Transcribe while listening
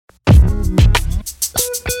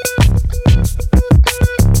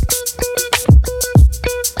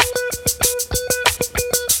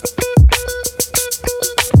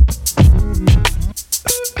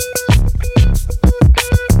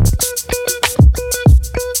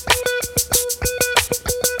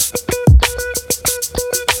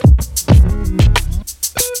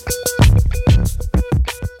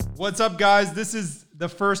What's up, guys? This is the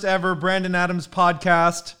first ever Brandon Adams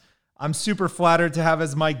podcast. I'm super flattered to have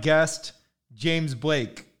as my guest James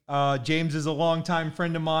Blake. James is a longtime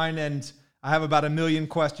friend of mine, and I have about 1 million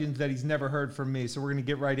questions that he's never heard from me, so we're going to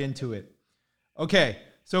get right into it. Okay,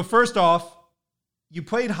 so first off, you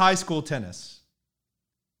played high school tennis.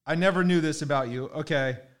 I never knew this about you.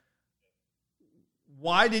 Okay.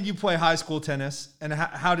 Why did you play high school tennis, and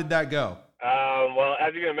how did that go? Well,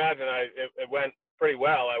 as you can imagine, it went pretty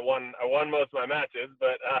well. I won most of my matches,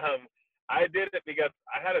 but I did it because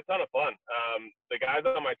I had a ton of fun. The guys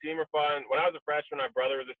on my team were fun. When I was a freshman, my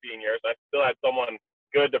brother was a senior, so I still had someone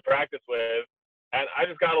good to practice with, and I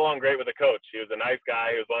just got along great with the coach. He was a nice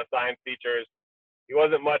guy. He was one of the science teachers. He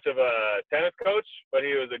wasn't much of a tennis coach, but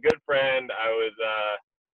he was a good friend. I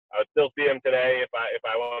would still see him today if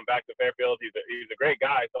I went back to Fairfield. He's a great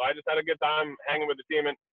guy. So I just had a good time hanging with the team,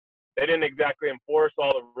 and they didn't exactly enforce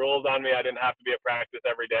all the rules on me. I didn't have to be at practice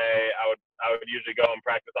every day. I would usually go and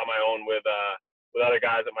practice on my own with other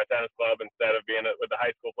guys at my tennis club instead of being with the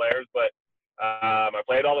high school players. But I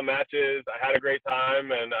played all the matches. I had a great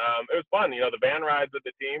time, and it was fun. You know, the band rides with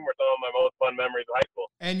the team were some of my most fun memories of high school.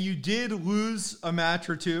 And you did lose a match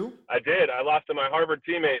or two? I did. I lost to my Harvard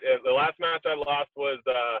teammate. The last match I lost was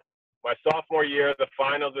my sophomore year, the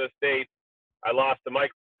finals of the state. I lost to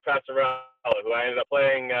Mike Passarella, who I ended up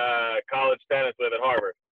playing college tennis with at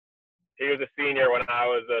Harvard. He was a senior when I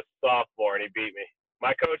was a sophomore, and he beat me.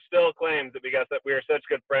 My coach still claims that because we were such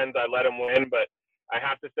good friends, I let him win, but I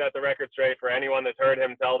have to set the record straight for anyone that's heard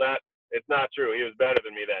him tell that. It's not true. He was better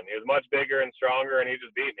than me then. He was much bigger and stronger, and he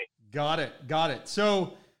just beat me. Got it.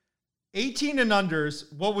 So 18 and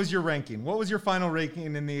unders, what was your ranking? What was your final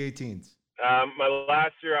ranking in the 18s? My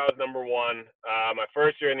last year, I was number 1. My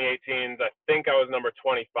first year in the 18s, I think I was number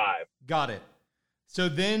 25. Got it. So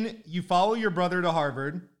then you follow your brother to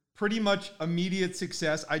Harvard, pretty much immediate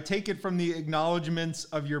success. I take it from the acknowledgments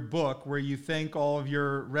of your book where you thank all of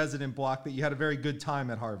your resident block that you had a very good time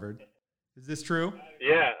at Harvard. Is this true?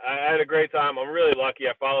 Yeah, I had a great time. I'm really lucky.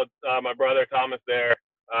 I followed my brother Thomas there.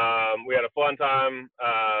 We had a fun time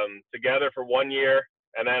together for 1 year.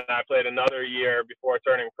 And then I played another year before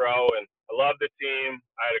turning pro, and I loved the team.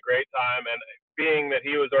 I had a great time. And being that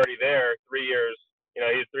he was already there 3 years,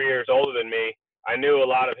 he's 3 years older than me, I knew a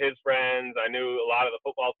lot of his friends. I knew a lot of the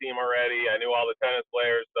football team already. I knew all the tennis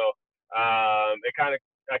players. So I kind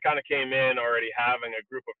of came in already having a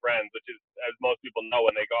group of friends, which is, as most people know,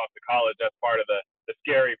 when they go off to college, that's part of the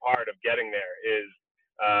scary part of getting there is,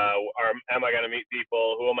 am I going to meet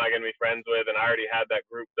people? Who am I going to be friends with? And I already had that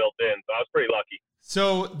group built in. So I was pretty lucky.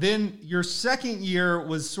 So then your second year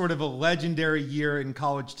was sort of a legendary year in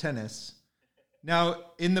college tennis.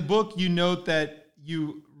 Now, in the book, you note that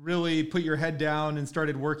you really put your head down and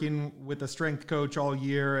started working with a strength coach all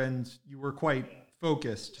year, and you were quite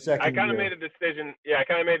focused. I kind of made a decision. Yeah, I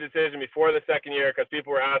kind of made a decision before the second year because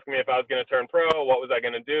people were asking me if I was going to turn pro, what was I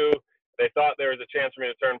going to do? They thought there was a chance for me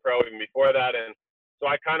to turn pro even before that. And so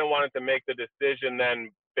I kind of wanted to make the decision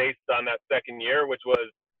then based on that second year, which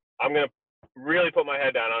was I'm going to really put my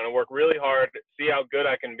head down on and work really hard, see how good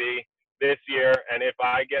I can be this year. And if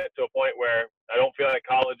I get to a point where I don't feel like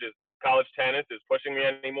college tennis is pushing me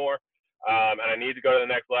anymore, and I need to go to the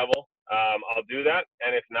next level, I'll do that.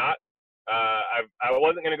 And if not, I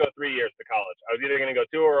wasn't going to go 3 years to college. I was either going to go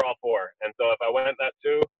 2 or all 4. And so if I went that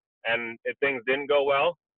 2 and if things didn't go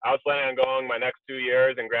well, I was planning on going my next 2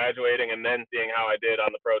 years and graduating and then seeing how I did on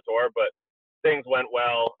the pro tour. But things went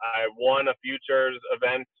well. I won a futures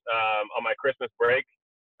event on my Christmas break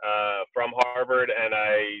from Harvard, and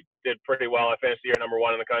I did pretty well. I finished the year number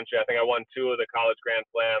 1 in the country. I think I won 2 of the college Grand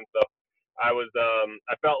Slams. So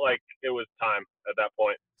I felt like it was time at that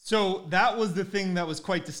point. So that was the thing that was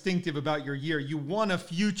quite distinctive about your year. You won a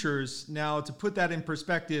futures. Now, to put that in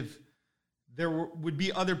perspective, there would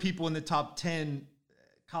be other people in the top 10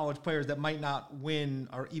 college players that might not win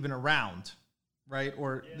or even a round, right?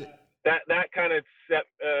 Or that kind of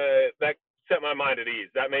set my mind at ease.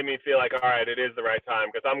 That made me feel like, all right, it is the right time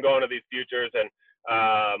because I'm going to these futures. And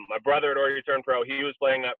my brother had already turned pro. He was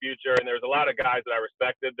playing that future, and there was a lot of guys that I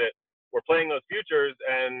respected that were playing those futures,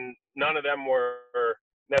 and none of them were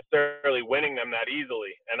necessarily winning them that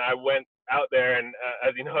easily. And I went out there, and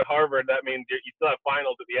as you know, at Harvard, that means you still have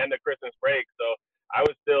finals at the end of Christmas break. So I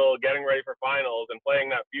was still getting ready for finals and playing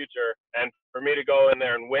that future. And for me to go in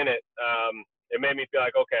there and win it, it made me feel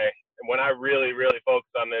like, okay, when I really, really focus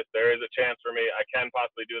on this, there is a chance for me. I can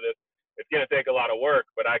possibly do this. It's going to take a lot of work,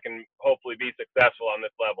 but I can hopefully be successful on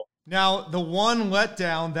this level. Now, the one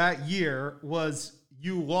letdown that year was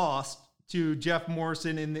you lost to Jeff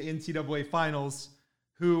Morrison in the NCAA finals,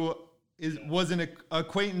 who was an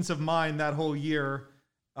acquaintance of mine that whole year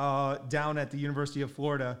down at the University of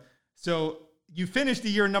Florida. So you finished the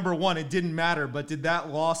year number one. It didn't matter, but did that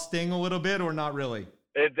loss sting a little bit or not really?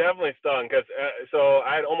 It definitely stung because so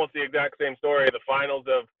I had almost the exact same story. The finals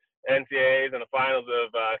of NCAAs and the finals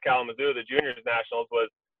of Kalamazoo, the juniors nationals,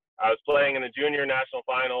 was I was playing in the junior national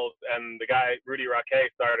finals, and the guy Rudy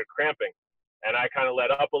Raquet started cramping, and I kind of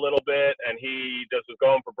let up a little bit, and he just was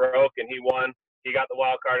going for broke, and he won. He got the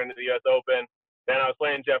wild card into the U.S. Open. Then I was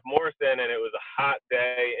playing Jeff Morrison, and it was a hot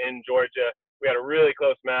day in Georgia. We had a really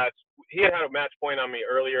close match. He had a match point on me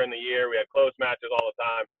earlier in the year. We had close matches all the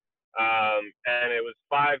time. And it was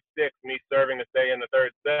 5-6, me serving to stay in the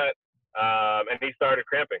third set. And he started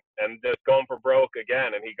cramping and just going for broke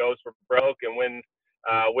again. And he goes for broke and wins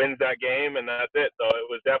that game, and that's it. So it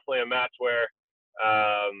was definitely a match where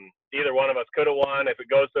either one of us could have won. If it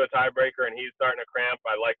goes to a tiebreaker and he's starting to cramp,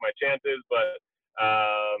 I like my chances. But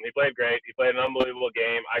he played great. He played an unbelievable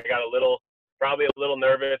game. I got probably a little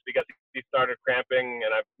nervous because he started cramping,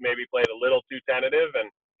 and I maybe played a little too tentative, and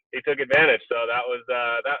he took advantage. So that was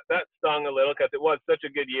that stung a little because it was such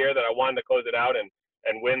a good year that I wanted to close it out and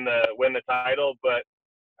win the title. But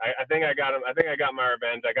I think I got him. I think I got my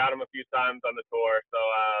revenge. I got him a few times on the tour. So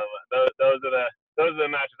those are the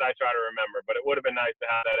matches I try to remember. But it would have been nice to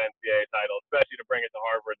have that NCAA title, especially to bring it to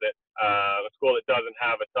Harvard, that a school that doesn't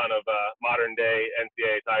have a ton of modern day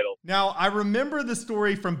NCAA titles. Now, I remember the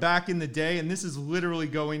story from back in the day, and this is literally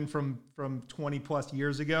going from 20 plus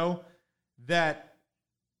years ago, that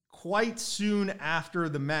quite soon after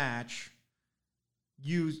the match,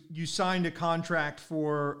 you signed a contract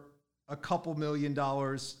for a couple $1 million.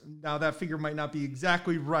 Now, that figure might not be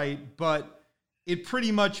exactly right, but it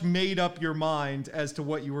pretty much made up your mind as to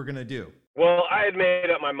what you were going to do. Well, I had made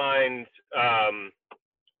up my mind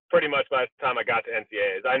pretty much by the time I got to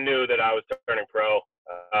NCAAs. I knew that I was turning pro.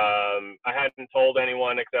 I hadn't told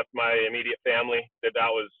anyone except my immediate family that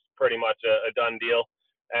was pretty much a done deal.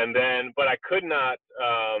 And then, but I could not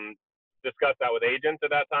discuss that with agents at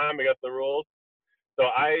that time because of the rules. So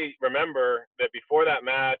I remember that before that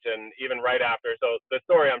match and even right after, so the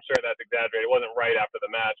story, I'm sure that's exaggerated. It wasn't right after the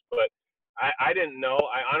match, but I didn't know.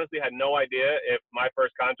 I honestly had no idea if my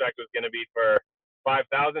first contract was going to be for $5,000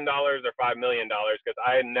 or $5 million because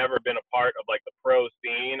I had never been a part of like the pro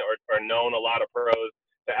scene or known a lot of pros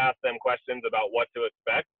to ask them questions about what to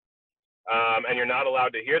expect. And you're not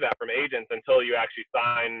allowed to hear that from agents until you actually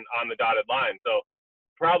sign on the dotted line. So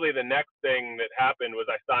probably the next thing that happened was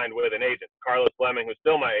I signed with an agent, Carlos Fleming, who's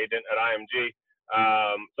still my agent at IMG.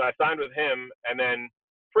 So I signed with him, and then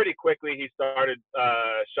pretty quickly he started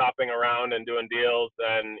shopping around and doing deals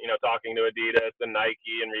and, talking to Adidas and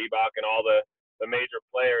Nike and Reebok and all the major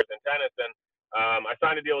players in tennis. And I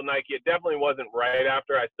signed a deal with Nike. It definitely wasn't right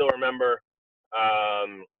after. I still remember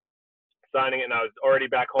signing it, and I was already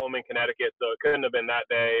back home in Connecticut, so it couldn't have been that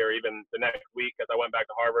day or even the next week because I went back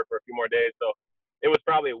to Harvard for a few more days. So it was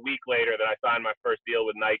probably a week later that I signed my first deal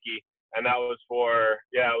with Nike, and that was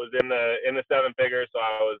it was in the seven figures. So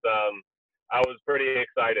I was pretty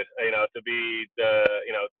excited, to be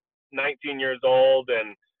 19 years old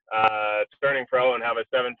and turning pro and have a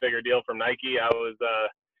 7-figure deal from Nike. I was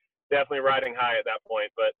definitely riding high at that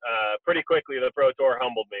point, but pretty quickly the pro tour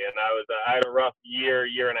humbled me, and I had a rough year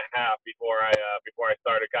and a half before I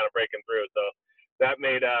started kind of breaking through. So that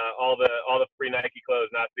made all the free Nike clothes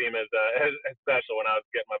not seem as special when I was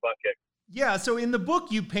getting my butt kicked. Yeah. So in the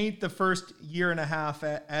book, you paint the first year and a half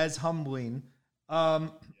as humbling,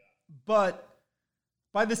 but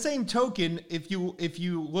by the same token, if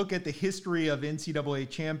you look at the history of NCAA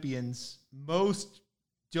champions, most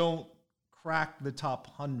don't crack the top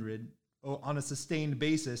 100 on a sustained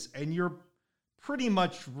basis, and you're pretty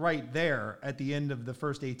much right there at the end of the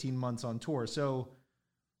first 18 months on tour. So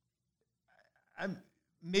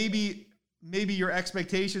maybe your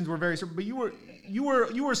expectations were very, but you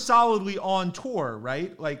were solidly on tour,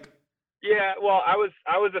 right? Like, yeah, well, I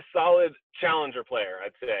was a solid challenger player,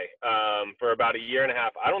 I'd say, for about a year and a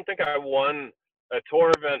half. I don't think I won a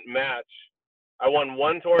tour event match. I won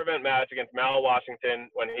one tour event match against Mal Washington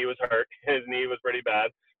when he was hurt. His knee was pretty bad.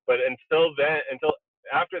 But until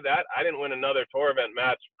after that, I didn't win another tour event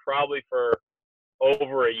match probably for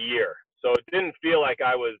over a year. So it didn't feel like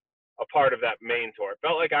I was a part of that main tour. It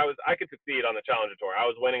felt like I could succeed on the challenger tour. I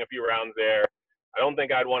was winning a few rounds there. I don't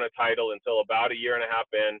think I'd won a title until about a year and a half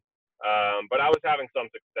in. But I was having some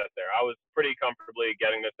success there. I was pretty comfortably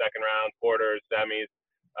getting to second round, quarters, semis.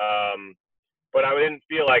 But I didn't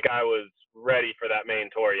feel like I was ready for that main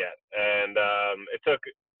tour yet. And it took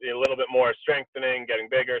a little bit more strengthening, getting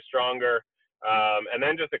bigger, stronger, and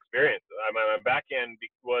then just experience. My backhand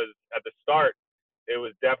was, at the start, it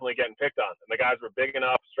was definitely getting picked on. And the guys were big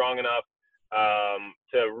enough, strong enough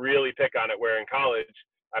to really pick on it, where in college,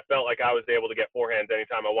 I felt like I was able to get forehands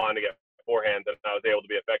anytime I wanted to get forehands, and I was able to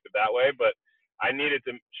be effective that way. But I needed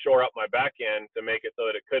to shore up my backhand to make it so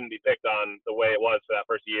that it couldn't be picked on the way it was for that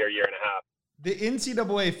first year, year and a half. The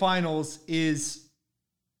NCAA finals is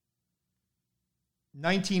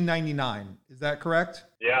 1999. Is that correct?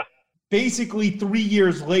 Yeah. Basically 3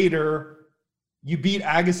 years later, you beat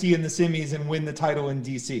Agassi in the semis and win the title in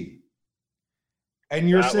DC. And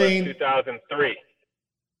you're that saying was 2003.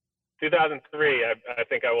 2003, I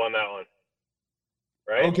think I won that one.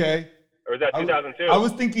 Right? Okay. Or was that 2002? I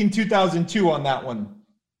was thinking 2002 on that one.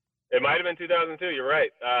 It might have been 2002. You're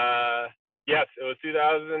right. Yes, it was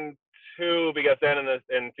 2002, because then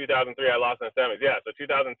in 2003 I lost in the semis. Yeah, so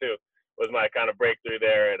 2002 was my kind of breakthrough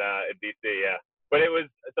there at DC. Yeah, but it was,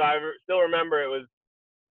 so I still remember it was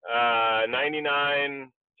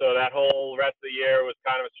 99. So that whole rest of the year was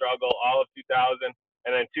kind of a struggle. All of 2000,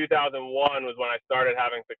 and then 2001 was when I started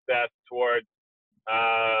having success towards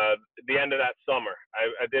the end of that summer.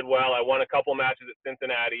 I did well. I won a couple matches at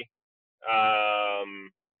Cincinnati.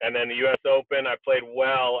 And then the U.S. Open, I played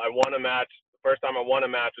well. I won a match. The first time I won a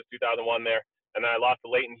match was 2001 there. And then I lost to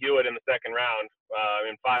Leighton Hewitt in the second round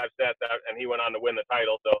in 5 sets, and he went on to win the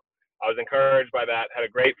title. So I was encouraged by that. Had a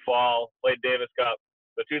great fall, played Davis Cup.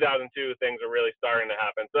 So 2002, things were really starting to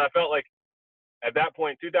happen. So I felt like at that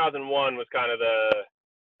point, 2001 was kind of the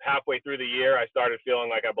halfway through the year, I started feeling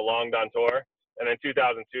like I belonged on tour. And then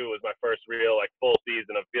 2002 was my first real, like, full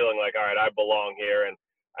season of feeling like, all right, I belong here. And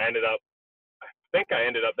I ended up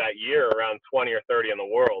that year around 20 or 30 in the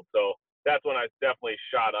world. So that's when I definitely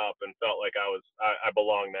shot up and felt like I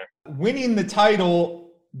belonged there. Winning the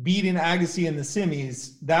title, beating Agassi in the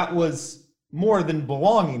semis, that was more than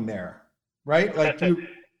belonging there, right? Like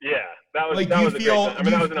yeah, that was like that you was feel a great, I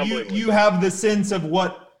mean, that was an unbelievable. You have the sense of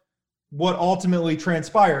what ultimately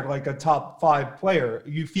transpired, like a top 5 player.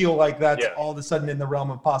 You feel like that's all of a sudden in the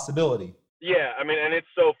realm of possibility. Yeah, I mean, and it's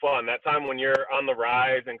so fun. That time when you're on the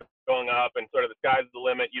rise and going up and sort of the sky's the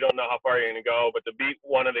limit, you don't know how far you're going to go, but to beat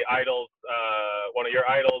one of the idols, one of your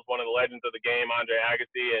idols, one of the legends of the game, Andre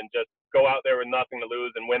Agassi, and just go out there with nothing to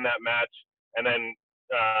lose and win that match, and then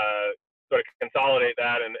sort of consolidate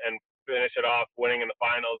that and finish it off winning in the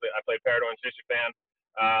finals. I played Peridot and Shishipan.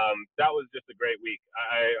 That was just a great week.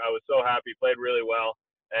 I was so happy, played really well,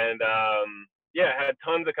 and had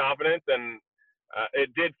tons of confidence, and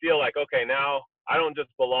it did feel like, okay, now I don't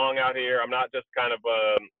just belong out here. I'm not just kind of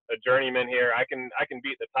a journeyman here. I can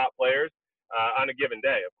beat the top players on a given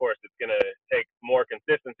day. Of course, it's going to take more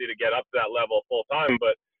consistency to get up to that level full time,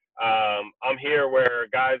 but I'm here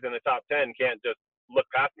where guys in the top 10 can't just look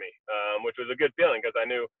past me, which was a good feeling because I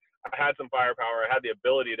knew I had some firepower. I had the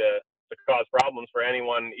ability to cause problems for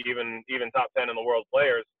anyone, even top 10 in the world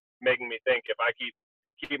players, making me think if I keep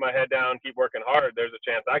my head down, keep working hard, there's a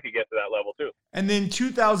chance I could get to that level too. And then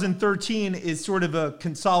 2013 is sort of a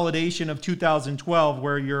consolidation of 2012,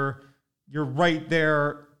 where you're right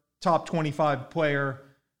there, top 25 player,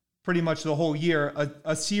 pretty much the whole year.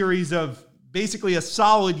 A series of basically a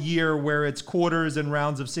solid year where it's quarters and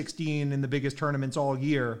rounds of 16 in the biggest tournaments all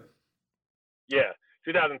year. Yeah,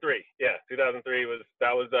 2003. Yeah, 2003 was a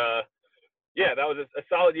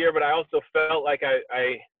solid year, but I also felt like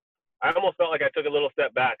I almost felt like I took a little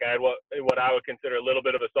step back. I had what I would consider a little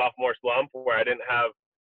bit of a sophomore slump where I didn't have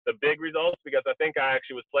the big results because I think I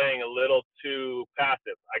actually was playing a little too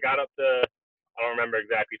passive. I got up to, I don't remember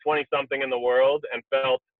exactly, 20-something in the world and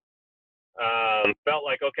felt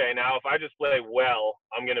like, okay, now if I just play well,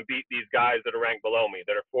 I'm going to beat these guys that are ranked below me,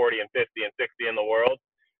 that are 40 and 50 and 60 in the world.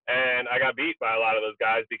 And I got beat by a lot of those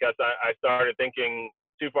guys because I started thinking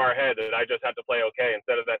too far ahead that I just had to play okay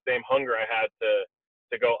instead of that same hunger I had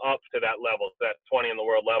to go up to that level, to that 20 in the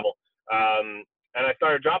world level. And I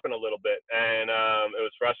started dropping a little bit, and it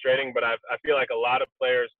was frustrating, but I feel like a lot of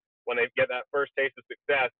players, when they get that first taste of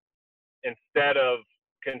success, instead of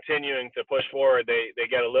continuing to push forward, they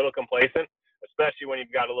get a little complacent, especially when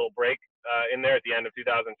you've got a little break in there at the end of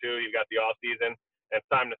 2002. You've got the off season, and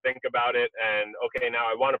it's time to think about it, and okay, now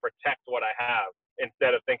I want to protect what I have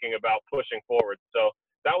instead of thinking about pushing forward. So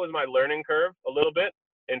that was my learning curve a little bit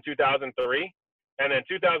in 2003. And then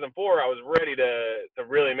 2004, I was ready to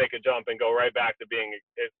really make a jump and go right back to being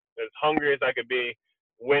as hungry as I could be,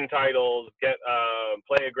 win titles,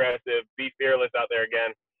 play aggressive, be fearless out there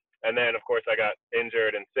again. And then, of course, I got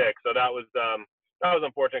injured and sick. So that was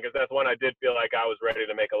unfortunate because that's when I did feel like I was ready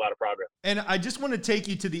to make a lot of progress. And I just want to take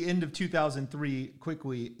you to the end of 2003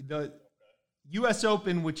 quickly. The U.S.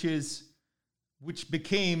 Open, which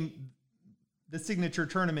became the signature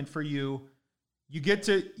tournament for you, you get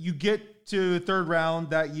to third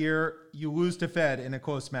round that year. You lose to Fed in a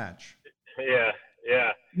close match. Yeah.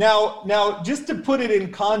 Now, just to put it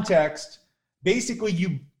in context, basically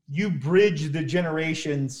you bridge the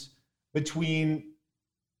generations between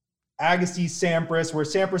Agassi, Sampras, where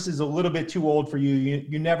Sampras is a little bit too old for you.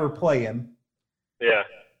 You never play him. Yeah.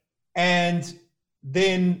 And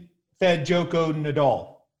then Fed, Djoko,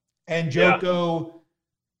 Nadal. And Djoko,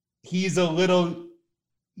 he's a little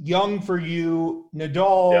young for you.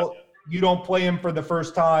 Nadal, you don't play him for the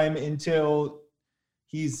first time until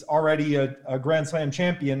he's already a Grand Slam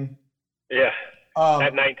champion. Yeah.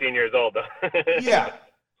 At 19 years old, though. Yeah.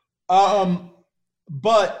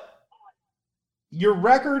 But your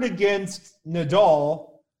record against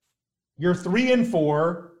Nadal, you're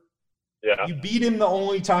 3-4. Yeah. You beat him the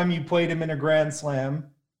only time you played him in a Grand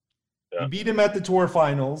Slam. Yeah. You beat him at the Tour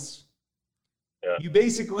Finals. Yeah. You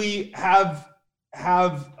basically have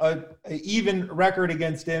a even record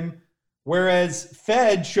against him, whereas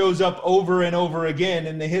Fed shows up over and over again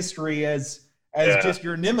in the history as just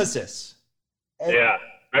your nemesis. Yeah,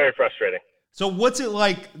 very frustrating. So what's it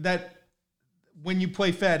like that when you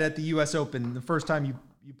play Fed at the U.S. Open, the first time you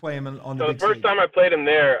play him on the big So the first time I played him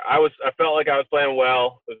there, I felt like I was playing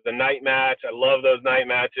well. It was the night match. I love those night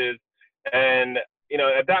matches. And,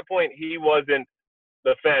 at that point, he wasn't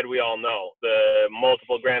the Fed we all know, the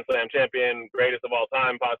multiple Grand Slam champion, greatest of all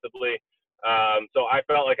time, possibly. So I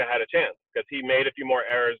felt like I had a chance because he made a few more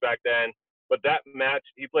errors back then. But that match,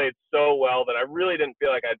 he played so well that I really didn't feel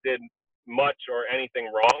like I did much or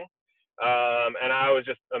anything wrong. And I was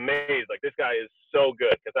just amazed. Like, this guy is so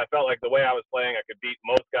good because I felt like the way I was playing, I could beat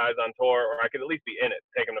most guys on tour, or I could at least be in it,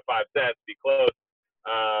 take him to 5 sets, be close.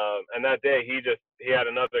 And that day, he had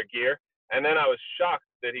another gear. And then I was shocked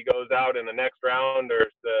that he goes out in the next round, or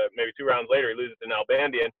maybe 2 rounds later, he loses to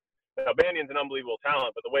Nalbandian. Nalbandian's an unbelievable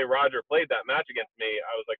talent, but the way Roger played that match against me,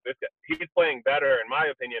 I was like, this guy, he's playing better, in my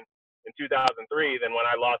opinion, in 2003 than when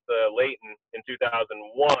I lost to Leighton in 2001,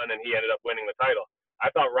 and he ended up winning the title. I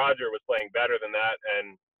thought Roger was playing better than that,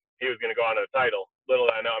 and he was going to go on to the title. Little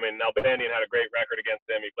did I know. I mean, Nalbandian had a great record against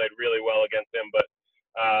him. He played really well against him, but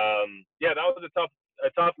that was a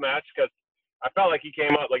tough match because I felt like he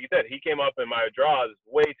came up, like you said, he came up in my draws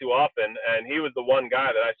way too often, and he was the one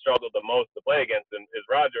guy that I struggled the most to play against is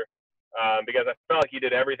Roger, because I felt like he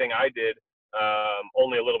did everything I did,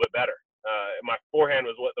 only a little bit better. My forehand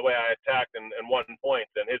was the way I attacked and won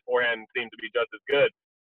points, and his forehand seemed to be just as good.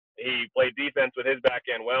 He played defense with his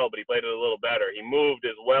backhand well, but he played it a little better. He moved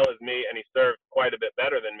as well as me, and he served quite a bit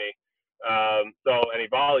better than me. And he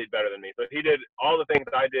volleyed better than me. So he did all the things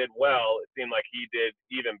I did well. It seemed like he did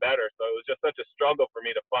even better. So it was just such a struggle for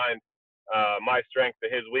me to find my strength to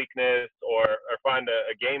his weakness, or find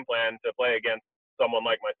a game plan to play against someone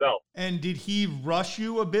like myself. And did he rush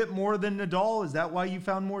you a bit more than Nadal? Is that why you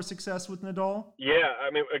found more success with Nadal? Yeah,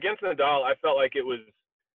 I mean, against Nadal, I felt like it was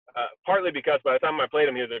partly because by the time I played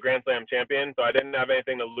him, he was a Grand Slam champion, so I didn't have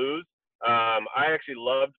anything to lose. I actually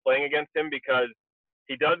loved playing against him because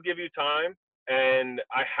he does give you time, and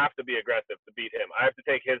I have to be aggressive to beat him. I have to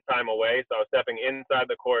take his time away, so I was stepping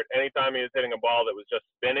inside the court. Anytime he was hitting a ball that was just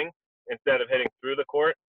spinning instead of hitting through the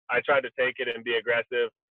court, I tried to take it and be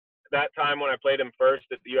aggressive. That time when I played him first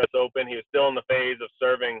at the U.S. Open, he was still in the phase of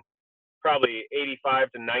serving probably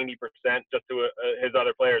 85 to 90% just to his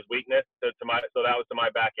other player's weakness. So that was to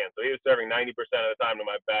my backhand. So he was serving 90% of the time to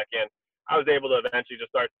my backhand. I was able to eventually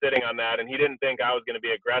just start sitting on that, and he didn't think I was going to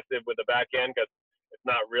be aggressive with the backhand because it's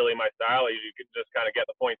not really my style. I usually could just kind of get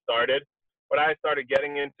the point started. But I started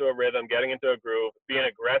getting into a rhythm, getting into a groove, being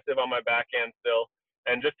aggressive on my backhand still,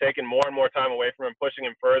 and just taking more and more time away from him, pushing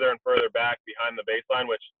him further and further back behind the baseline,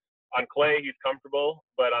 which on clay, he's comfortable,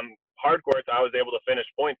 but on hard courts, I was able to finish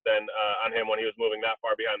points then on him when he was moving that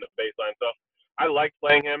far behind the baseline. So I liked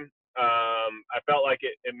playing him. I felt like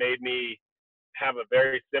it made me have a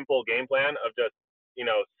very simple game plan of just,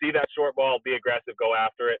 see that short ball, be aggressive, go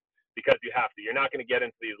after it, because you have to. You're not going to get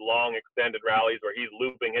into these long extended rallies where he's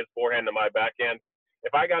looping his forehand to my backhand.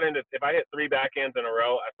 If I hit 3 backhands in a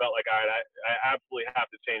row, I felt like I absolutely have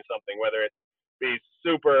to change something, whether it's be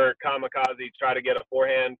super kamikaze, try to get a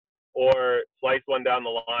forehand, or slice one down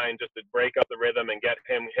the line just to break up the rhythm and get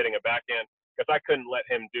him hitting a backhand, because I couldn't let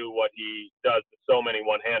him do what he does to so many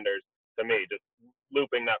one-handers to me, just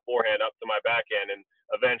looping that forehand up to my backhand and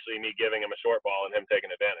eventually me giving him a short ball and him taking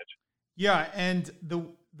advantage. Yeah, and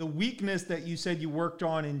the weakness that you said you worked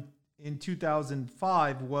on in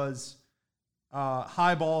 2005 was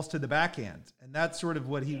high balls to the backhand, and that's sort of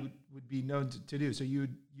what he would be known to do. So you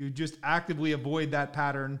just actively avoid that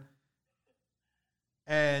pattern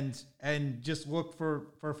and just look for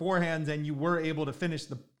forehands, and you were able to finish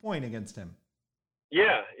the point against him.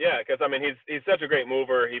 Yeah, because I mean he's such a great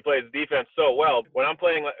mover. He plays defense so well. When I'm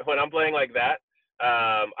playing like that,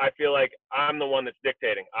 I feel like I'm the one that's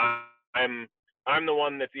dictating. I'm the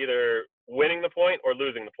one that's either winning the point or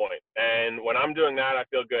losing the point. And when I'm doing that, I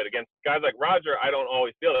feel good. Against guys like Roger, I don't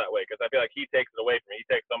always feel that way because I feel like he takes it away from me. He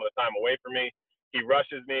takes some of the time away from me. He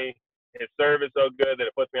rushes me. His serve is so good that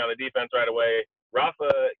it puts me on the defense right away.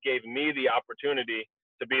 Rafa gave me the opportunity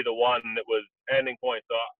to be the one that was ending points.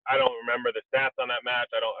 So I don't remember the stats on that match.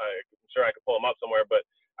 I'm sure I could pull them up somewhere, but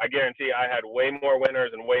I guarantee I had way more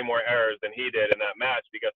winners and way more errors than he did in that match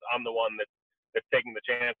because I'm the one that's taking the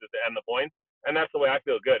chances to end the points. And that's the way I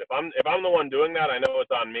feel good. If I'm the one doing that, I know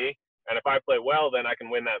it's on me. And if I play well, then I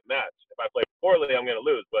can win that match. If I play poorly, I'm going to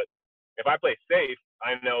lose. But if I play safe,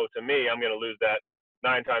 I know to me I'm going to lose that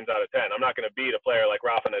 9 times out of 10. I'm not going to beat a player like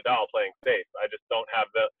Rafa Nadal playing safe. I just don't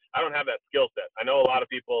have that skill set. I know a lot of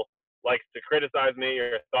people like to criticize me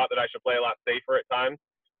or thought that I should play a lot safer at times.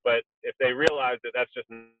 But if they realize that that's just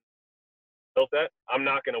skill set, I'm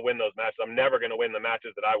not going to win those matches. I'm never going to win the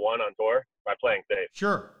matches that I won on tour by playing safe.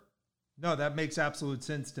 Sure. No, that makes absolute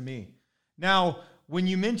sense to me. Now, when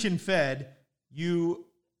you mention Fed, you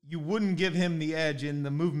wouldn't give him the edge in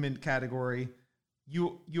the movement category.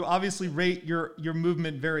 You obviously rate your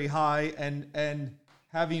movement very high, and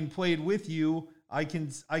having played with you, I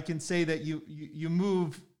can say that you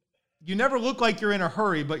move. You never look like you're in a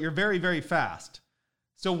hurry, but you're very, very fast.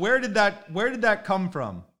 So where did that come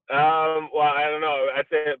from? Well, I don't know. I'd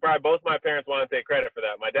say probably both my parents want to take credit for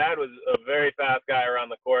that. My dad was a very fast guy around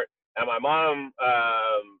the court. And my mom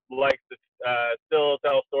likes to still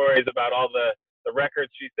tell stories about all the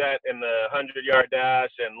records she set in the 100-yard dash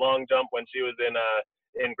and long jump when she was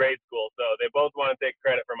in grade school. So they both want to take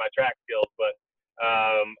credit for my track skills. But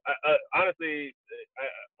honestly,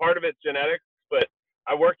 part of it's genetics, but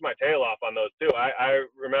I worked my tail off on those too. I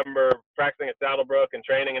remember practicing at Saddlebrook and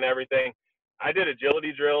training and everything. I did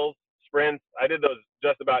agility drills, sprints. I did those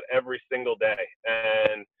just about every single day.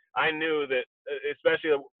 And I knew that,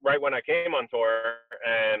 especially right when I came on tour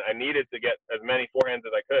and I needed to get as many forehands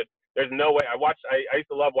as I could, there's no way. I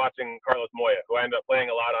used to love watching Carlos Moya, who I ended up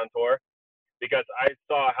playing a lot on tour, because I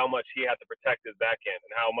saw how much he had to protect his backhand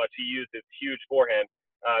and how much he used his huge forehand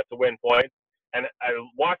to win points. And I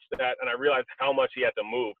watched that and I realized how much he had to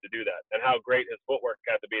move to do that and how great his footwork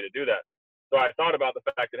had to be to do that. So I thought about the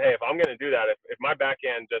fact that, hey, if I'm going to do that, if my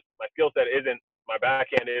backhand my skill set isn't, my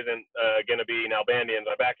backhand isn't going to be Nalbandian's,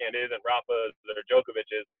 my backhand isn't Rafa's or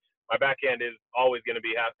Djokovic's, my backhand is always going to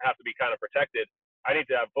have to be kind of protected. I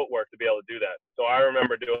need to have footwork to be able to do that. So I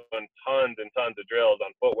remember doing tons and tons of drills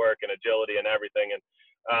on footwork and agility and everything. And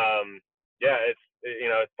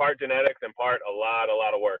it's part genetics and part a lot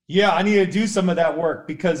of work. Yeah, I need to do some of that work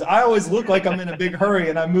because I always look like I'm in a big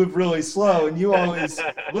hurry and I move really slow, and you always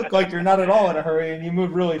look like you're not at all in a hurry and you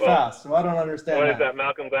move really fast. So I don't understand. What is that,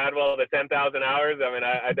 Malcolm Gladwell, the 10,000 hours? I mean,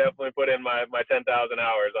 I definitely put in my 10,000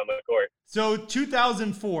 hours on the court. So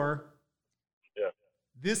 2004. Yeah.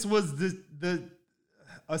 This was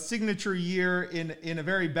a signature year in a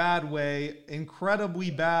very bad way, incredibly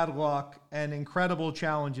bad luck and incredible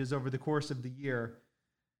challenges over the course of the year.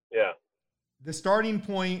 Yeah. The starting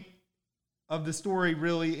point of the story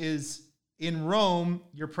really is in Rome.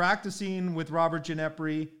 You're practicing with Robert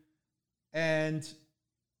Ginepri and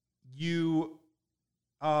you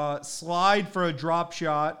slide for a drop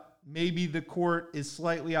shot. Maybe the court is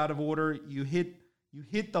slightly out of order. You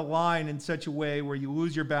hit the line in such a way where you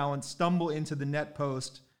lose your balance, stumble into the net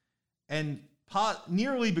post, and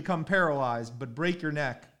nearly become paralyzed, but break your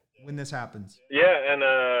neck when this happens. Yeah, and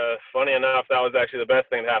funny enough, that was actually the best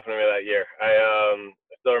thing that happened to me that year. I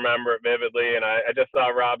still remember it vividly, and I just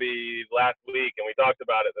saw Robbie last week, and we talked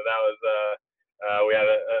about it. That was we had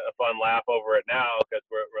a fun laugh over it now because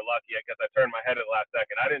we're lucky because I turned my head at the last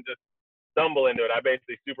second. I didn't just stumble into it. I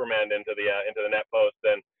basically Supermaned into the net post,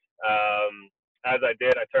 and as I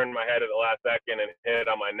did, I turned my head at the last second and hit it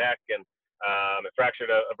on my neck, and it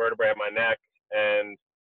fractured a vertebrae of my neck. And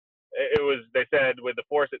it was, they said, with the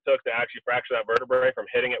force it took to actually fracture that vertebrae from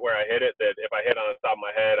hitting it where I hit it, that if I hit on the top of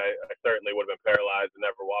my head, I certainly would have been paralyzed and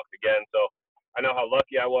never walked again. So I know how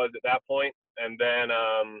lucky I was at that point. And then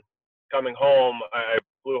coming home, I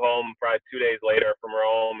flew home probably 2 days later from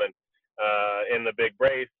Rome, and in the big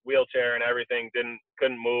brace, wheelchair and everything.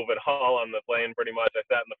 Couldn't move at all on the plane. Pretty much, I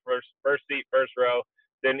sat in the first seat, first row.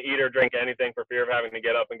 Didn't eat or drink anything for fear of having to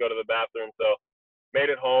get up and go to the bathroom. So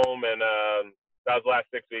made it home, and that was the last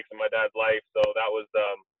 6 weeks of my dad's life. So that was,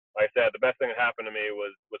 like I said, the best thing that happened to me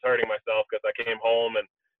was hurting myself, because I came home and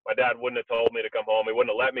my dad wouldn't have told me to come home. He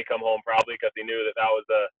wouldn't have let me come home, probably, because he knew that was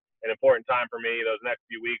an important time for me. Those next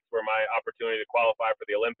few weeks were my opportunity to qualify for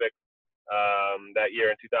the Olympics that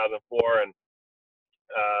year in 2004, and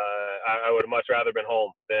I would have much rather been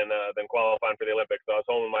home than qualifying for the Olympics. So I was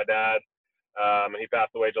home with my dad, and he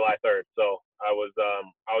passed away July 3rd. So I was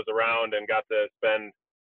around and got to spend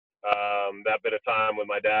that bit of time with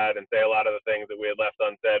my dad and say a lot of the things that we had left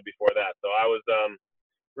unsaid before that. So I was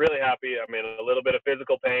really happy. I mean, a little bit of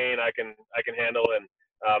physical pain I can handle, and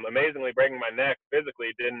amazingly, breaking my neck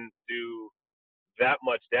physically didn't do that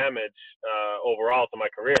much damage overall to my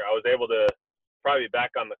career. I was able to probably be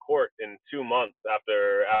back on the court in 2 months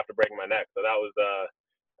after breaking my neck. So that was,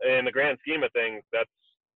 in the grand scheme of things, that's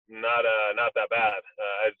not that bad.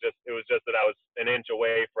 It was just that I was an inch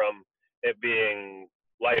away from it being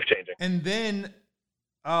life changing. And then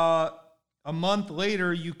a month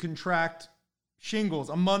later, you contract shingles.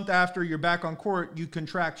 A month after you're back on court, you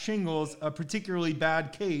contract shingles, a particularly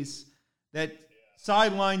bad case that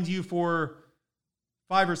sidelined you for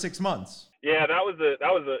 5 or 6 months. Yeah, that was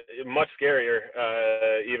a much scarier,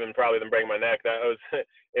 even probably than breaking my neck. That was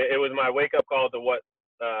it was my wake up call to what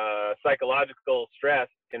psychological stress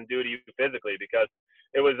can do to you physically, because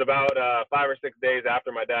it was about 5 or 6 days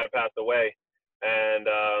after my dad passed away, and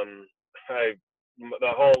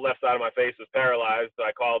the whole left side of my face was paralyzed. So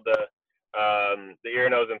I called the ear,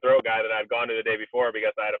 nose, and throat guy that I'd gone to the day before,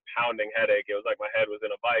 because I had a pounding headache. It was like my head was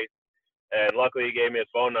in a vice. And luckily, he gave me his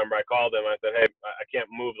phone number. I called him. I said, hey, I can't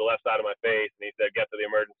move the left side of my face. And he said, get to the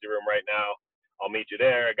emergency room right now. I'll meet you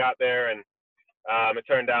there. I got there, and it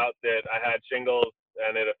turned out that I had shingles,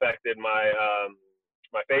 and it affected my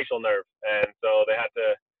my facial nerve. And so they had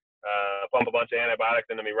to pump a bunch of antibiotics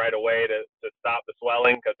into me right away to stop the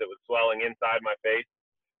swelling, because it was swelling inside my face.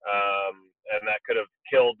 And that could have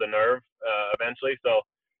killed the nerve eventually. So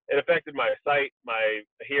it affected my sight, my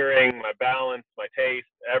hearing, my balance, my taste,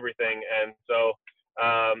 everything. And so,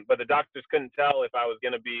 but the doctors couldn't tell if I was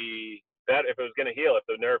going to be if it was going to heal, if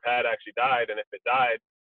the nerve had actually died. And if it died,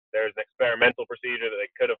 there's an experimental procedure that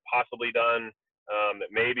they could have possibly done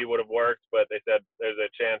that maybe would have worked. But they said there's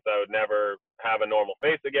a chance I would never have a normal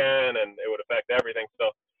face again, and it would affect everything.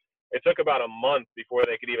 So it took about a month before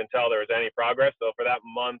they could even tell there was any progress. So for that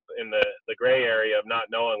month in the gray area of not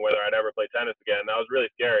knowing whether I'd ever play tennis again, that was really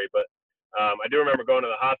scary. But I do remember going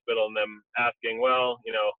to the hospital and them asking, well,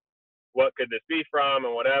 what could this be from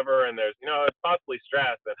and whatever. And there's, it's possibly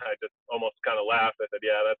stress. And I just almost kind of laughed. I said,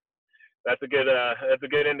 yeah, that's a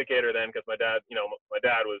good indicator then, because my dad,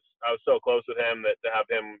 I was so close with him that to have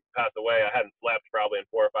him pass away, I hadn't slept probably in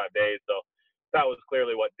 4 or 5 days. So that was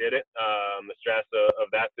clearly what did it, the stress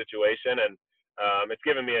of that situation. And it's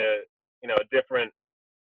given me a different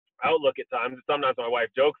outlook at times. Sometimes my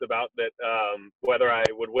wife jokes about that, whether I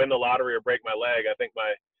would win the lottery or break my leg, I think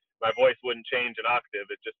my voice wouldn't change an octave.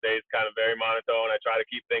 It just stays kind of very monotone. I try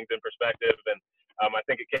to keep things in perspective. And I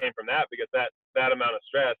think it came from that, because that amount of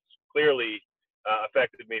stress clearly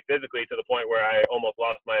affected me physically to the point where I almost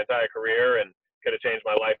lost my entire career and could have changed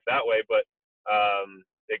my life that way. But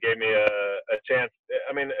it gave me a chance.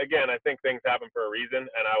 I mean, again, I think things happen for a reason,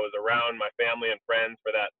 and I was around my family and friends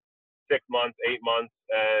for that 6 months, 8 months,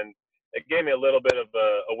 and it gave me a little bit of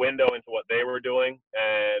a window into what they were doing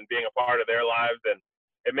and being a part of their lives, and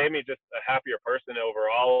it made me just a happier person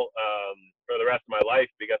overall for the rest of my life,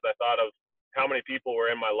 because I thought of how many people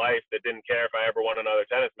were in my life that didn't care if I ever won another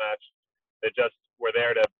tennis match, that just were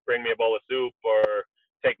there to bring me a bowl of soup or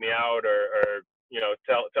take me out or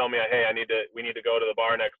tell me, hey, we need to go to the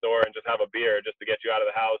bar next door and just have a beer just to get you out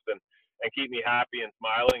of the house and keep me happy and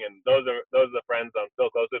smiling. And those are the friends I'm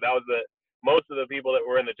still close with. That was most of the people that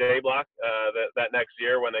were in the J block that next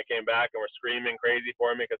year when they came back and were screaming crazy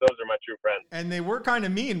for me, because those are my true friends. And they were kind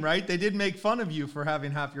of mean, right? They did make fun of you for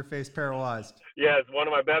having half your face paralyzed. Yes, one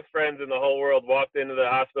of my best friends in the whole world walked into the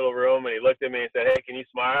hospital room and he looked at me and said, hey, can you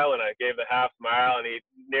smile? And I gave the half smile, and he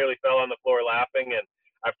nearly fell on the floor laughing. And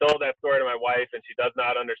I've told that story to my wife, and she does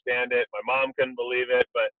not understand it. My mom couldn't believe it,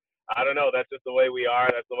 but I don't know. That's just the way we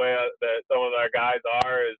are. That's the way that some of our guys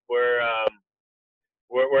are. Is we're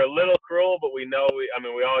a little cruel, but we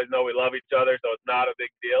always know we love each other, so it's not a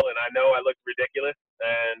big deal. And I know I looked ridiculous,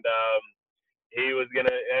 and he was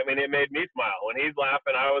it made me smile. When he's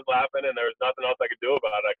laughing, I was laughing, and there was nothing else I could do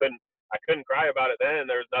about it. I couldn't cry about it then.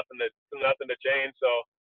 There was nothing to change, so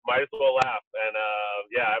might as well laugh. And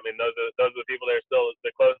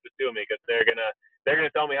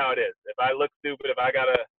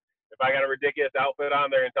ridiculous outfit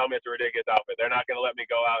on, they're going to tell me it's a ridiculous outfit. They're not going to let me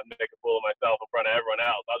go out and make a fool of myself in front of everyone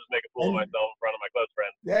else. I'll just make a fool of myself in front of my close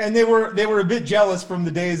friends. And they were a bit jealous from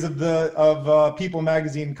the days of People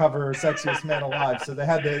magazine cover Sexiest Man Alive. So they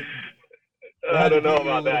had to. I don't know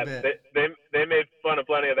about that. They made fun of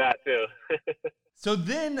plenty of that too. So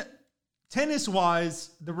then,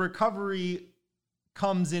 tennis-wise, the recovery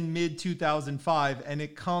comes in mid-2005, and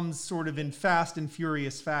it comes sort of in fast and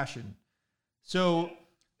furious fashion. So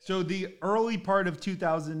the early part of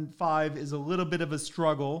 2005 is a little bit of a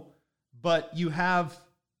struggle, but you have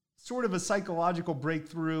sort of a psychological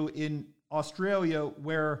breakthrough in Australia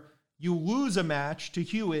where you lose a match to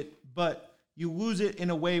Hewitt, but you lose it in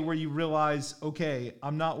a way where you realize, okay,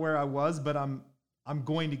 I'm not where I was, but I'm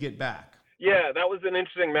going to get back. Yeah, that was an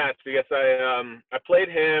interesting match because I played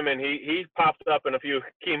him, and he popped up in a few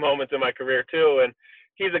key moments in my career too. And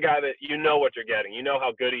he's a guy that you know what you're getting. You know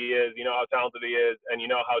how good he is. You know how talented he is, and you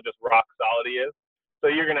know how just rock solid he is. So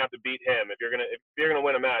you're gonna have to beat him if you're gonna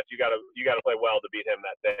win a match. You gotta play well to beat him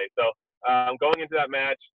that day. So going into that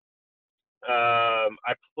match,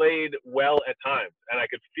 I played well at times, and I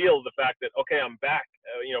could feel the fact that okay, I'm back,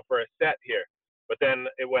 for a set here. But then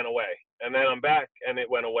it went away, and then I'm back, and it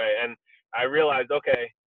went away, and I realized, okay,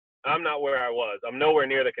 I'm not where I was. I'm nowhere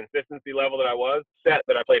near the consistency level that I was. Set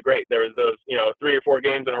that I played great. There was those, 3 or 4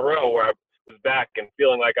 games in a row where I was back and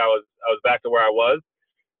feeling like I was back to where I was.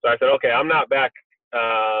 So I said, okay, I'm not back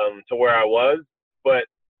to where I was, but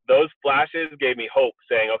those flashes gave me hope,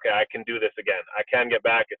 saying, okay, I can do this again. I can get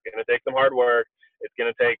back. It's going to take some hard work. It's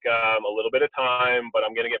going to take a little bit of time, but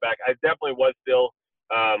I'm going to get back. I definitely was still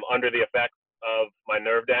under the effects of my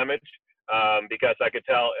nerve damage. Because I could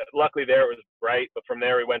tell, luckily there it was bright, but from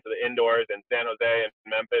there we went to the indoors in San Jose and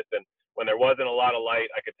Memphis, and when there wasn't a lot of light,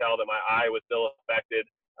 I could tell that my eye was still affected.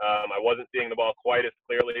 I wasn't seeing the ball quite as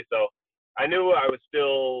clearly, so I knew I was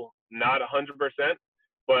still not 100%,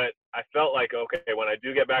 but I felt like, okay, when I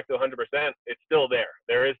do get back to 100%, it's still there.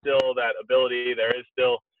 There is still that ability. There is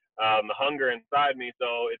still the hunger inside me,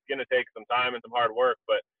 so it's going to take some time and some hard work,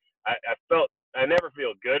 but I never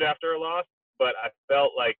feel good after a loss, but I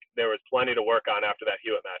felt like there was plenty to work on after that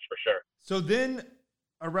Hewitt match for sure. So then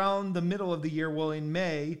around the middle of the year, well, in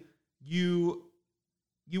May, you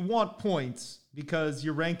want points because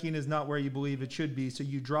your ranking is not where you believe it should be. So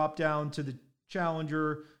you drop down to the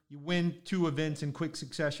Challenger, you win 2 events in quick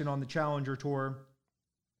succession on the Challenger Tour.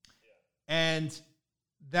 And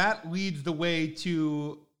that leads the way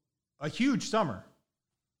to a huge summer,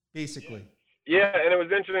 basically. Yeah, and it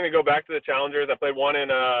was interesting to go back to the Challengers. I played one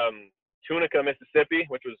in Tunica, Mississippi,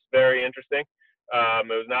 which was very interesting.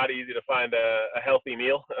 It was not easy to find a healthy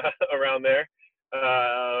meal around there.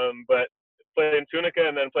 But played in Tunica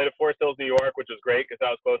and then played at Forest Hills, New York, which was great because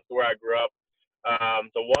that was close to where I grew up.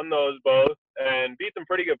 So won those both and beat some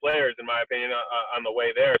pretty good players, in my opinion, on the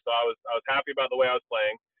way there. So I was happy about the way I was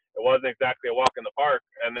playing. It wasn't exactly a walk in the park.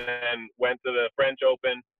 And then went to the French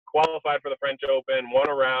Open, qualified for the French Open, won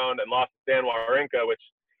a round, and lost to Dan Wawrinka, which,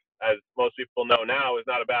 as most people know now, is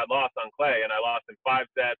not a bad loss on clay. And I lost in 5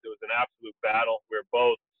 sets. It was an absolute battle. We were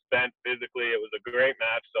both spent physically. It was a great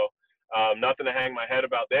match. So nothing to hang my head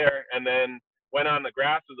about there. And then went on the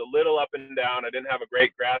grass. It was a little up and down. I didn't have a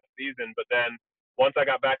great grass season. But then once I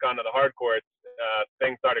got back onto the hard courts,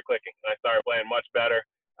 things started clicking. I started playing much better.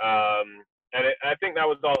 I think that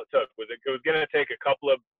was all it took. It was going to take a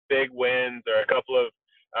couple of big wins or a couple of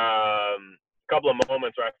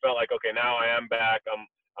moments where I felt like, okay, now I am back.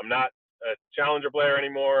 I'm not a challenger player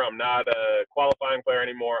anymore. I'm not a qualifying player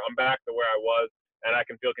anymore. I'm back to where I was, and I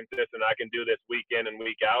can feel consistent. I can do this week in and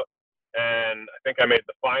week out. And I think I made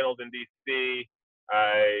the finals in DC.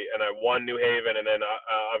 I won New Haven, and then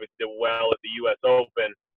obviously did well at the U.S.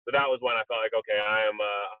 Open. So that was when I felt like, okay, I'm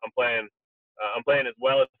playing as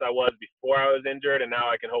well as I was before I was injured, and now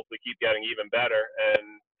I can hopefully keep getting even better and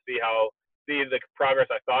see the progress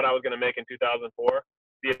I thought I was going to make in 2004.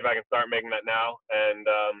 See if I can start making that now, and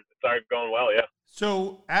it started going well. Yeah.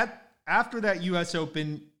 So after that U.S.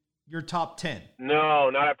 Open, you're top 10.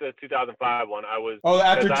 No, not after the 2005 one. I was. Oh,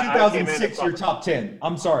 after 2006, you're top 10.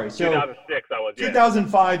 I'm sorry. So 2006, I was.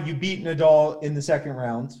 2005, you beat Nadal in the second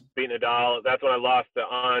round. Beat Nadal. That's when I lost to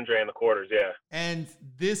Andre in the quarters. Yeah. And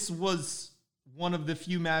this was one of the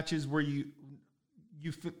few matches where you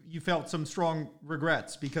felt some strong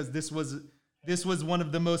regrets because this was one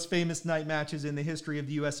of the most famous night matches in the history of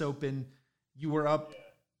the U.S. Open. You were up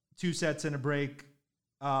 2 sets and a break,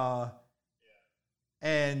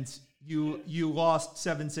 and you lost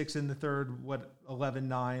 7-6 in the third.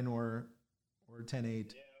 11-9 or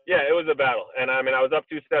 10-8. Yeah, it was a battle, and I mean I was up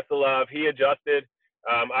 2 sets to love. He adjusted.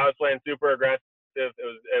 I was playing super aggressive. aggressive.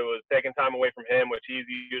 It was taking time away from him, which he's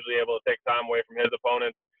usually able to take time away from his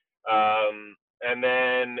opponents. And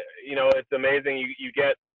then, it's amazing. You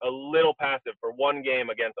get a little passive for one game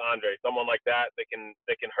against Andre, someone like that can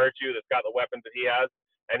hurt you, that's got the weapons that he has,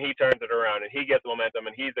 and he turns it around and he gets momentum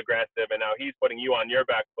and he's aggressive, and now he's putting you on your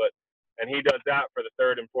back foot, and he does that for the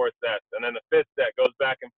third and fourth sets. And then the fifth set goes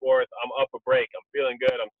back and forth. I'm up a break. I'm feeling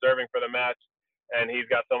good. I'm serving for the match, and he's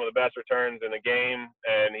got some of the best returns in the game,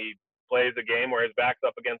 and he plays a game where his back's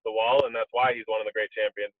up against the wall, and that's why he's one of the great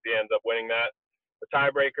champions. He ends up winning that. The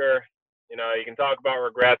tiebreaker, you can talk about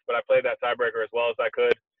regrets, but I played that tiebreaker as well as I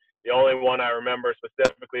could. The only one I remember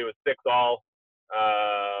specifically was 6-all. We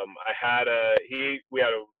had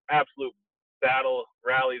an absolute battle,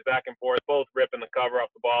 rallies back and forth, both ripping the cover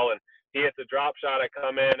off the ball, and he hits a drop shot. I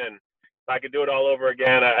come in, and if I could do it all over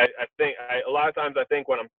again, I think a lot of times I think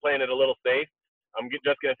when I'm playing it a little safe, I'm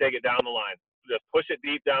just going to take it down the line, just push it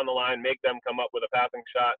deep down the line, make them come up with a passing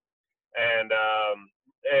shot, and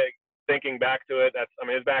thinking back to it,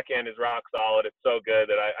 his backhand is rock solid. It's so good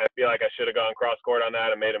that I feel like I should have gone cross court on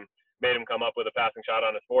that and made him come up with a passing shot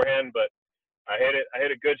on his forehand. But I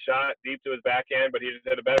hit a good shot deep to his backhand, but he just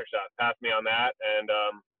hit a better shot, passed me on that, and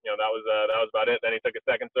that was about it. Then he took a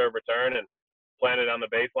second serve return and planted on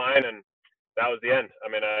the baseline, and that was the end.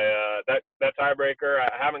 That tiebreaker,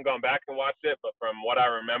 I haven't gone back and watched it, but from what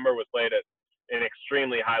I remember, was played at an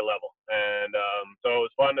extremely high level, and so it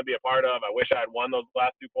was fun to be a part of. I wish I had won those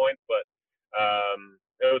last 2 points, but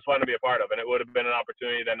it was fun to be a part of, and it would have been an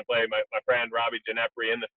opportunity then to play my friend Robbie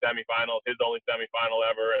Ginepri in the semifinals, his only semifinal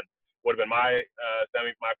ever, and would have been my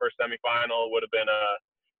first semifinal. Would have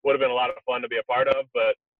been a lot of fun to be a part of,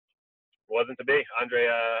 but wasn't to be. Andre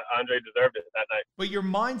deserved it that night. But your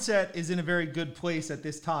mindset is in a very good place at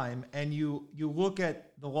this time, and you look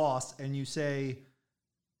at the loss and you say,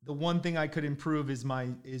 the one thing I could improve is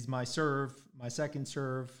my serve, my second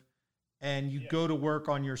serve, and you go to work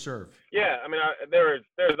on your serve. Yeah,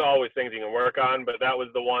 there's always things you can work on, but that was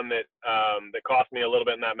the one that cost me a little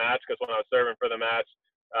bit in that match, because when I was serving for the match,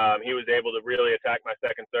 he was able to really attack my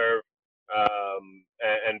second serve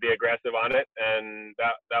and be aggressive on it, and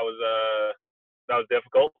that was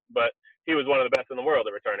difficult. But he was one of the best in the world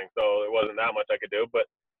at returning, so there wasn't that much I could do. But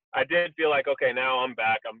I did feel like, okay, now I'm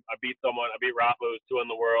back. I beat someone. I beat Rafa, who's 2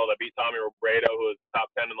 in the world. I beat Tommy Robredo, who was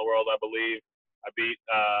top 10 in the world, I believe. I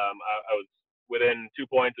was within 2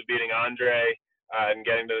 points of beating Andre and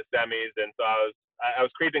getting to the semis, and so I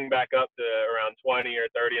was creeping back up to around 20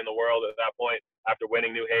 or 30 in the world at that point after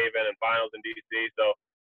winning New Haven and finals in DC. So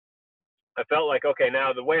I felt like, okay,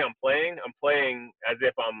 now the way I'm playing as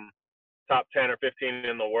if I'm top 10 or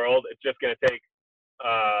 15 in the world. It's just going to take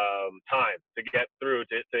time to get through,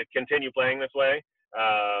 to continue playing this way,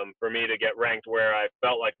 for me to get ranked where I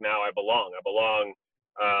felt like now I belong.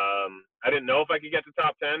 I didn't know if I could get to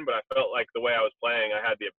top 10, but I felt like the way I was playing, I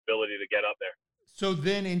had the ability to get up there. So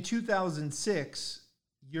then in 2006,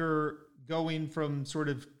 you're going from sort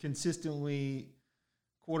of consistently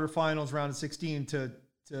quarterfinals, round of 16 to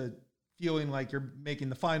feeling like you're making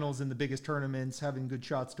the finals in the biggest tournaments, having good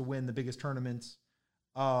shots to win the biggest tournaments.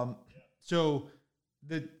 So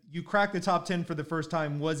you cracked the top 10 for the first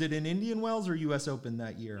time. Was it in Indian Wells or U.S. Open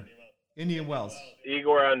that year? Indian Wells.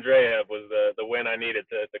 Igor Andreev was the win I needed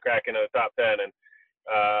to crack into the top 10. And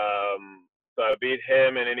so I beat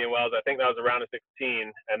him in Indian Wells. I think that was a round of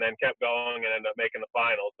 16, and then kept going and ended up making the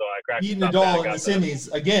final. So I cracked beat Nadal in the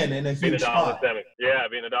semis again in a huge spot. Yeah, I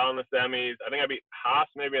beat Nadal in the semis. I think I beat Haas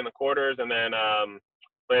maybe in the quarters, and then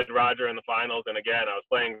played Roger in the finals. And again, I was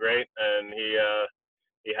playing great, and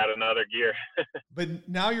he had another gear. But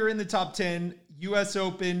now you're in the top 10, U.S.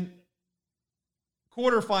 Open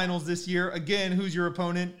quarterfinals this year. Again, who's your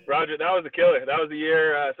opponent? Roger. That was a killer. That was the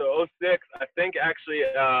year. So 06, I think actually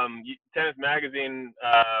Tennis Magazine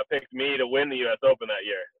picked me to win the U.S. Open that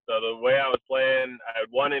year. So the way I was playing, I had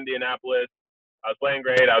won Indianapolis. I was playing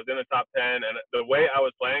great. I was in the top 10. And the way I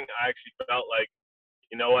was playing, I actually felt like,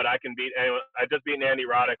 you know what, I can beat anyone. I just beat Andy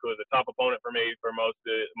Roddick, who was a top opponent for me for most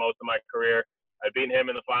of my career. I'd beaten him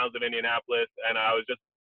in the finals of Indianapolis, and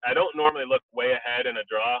I don't normally look way ahead in a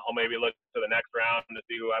draw. I'll maybe look to the next round to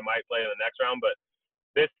see who I might play in the next round. But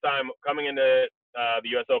this time, coming into the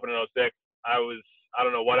U.S. Open in 06, I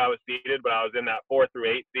don't know what I was seeded, but I was in that 4 through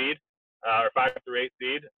 8 seed, or 5 through 8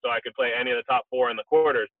 seed, so I could play any of the top 4 in the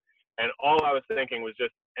quarters. And all I was thinking was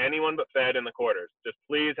just anyone but Fed in the quarters. Just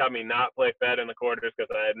please have me not play Fed in the quarters, because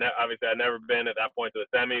obviously I'd never been at that point to the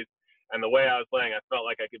semis. And the way I was playing, I felt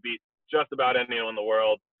like I could beat just about anyone in the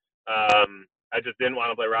world. I just didn't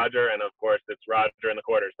want to play Roger, and of course it's Roger in the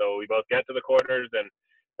quarters. So we both get to the quarters, and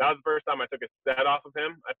that was the first time I took a set off of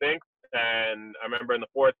him, I think. And I remember in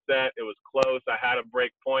the fourth set, it was close. close. I had a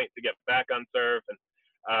break point to get back on serve and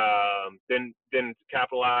didn't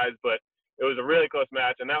capitalize, but it was a really close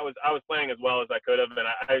match, and I was playing as well as I could have, and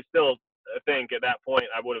I still think at that point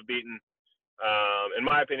I would have beaten. In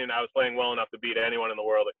my opinion, I was playing well enough to beat anyone in the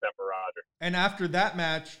world except for Roger. And after that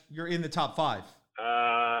match, you're in the top 5.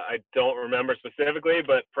 I don't remember specifically,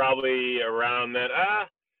 but probably around that.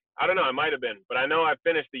 I don't know. I might have been, but I know I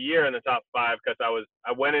finished the year in the top 5 because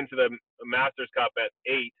I went into the Masters Cup at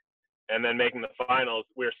 8, and then making the finals.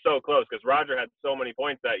 We were so close because Roger had so many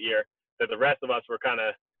points that year that the rest of us were kind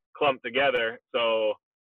of clumped together. So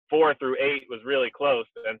 4 through 8 was really close,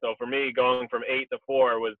 and so for me, going from 8 to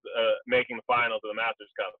 4 was making the finals of the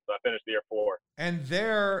Masters Cup. So I finished the year 4. And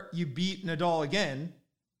there you beat Nadal again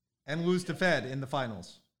and lose to Fed in the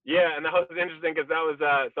finals. Yeah, and that was interesting because that was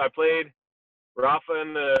so I played Rafa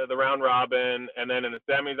in the round robin, and then in the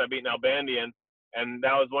semis I beat Nalbandian, and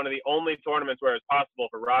that was one of the only tournaments where it was possible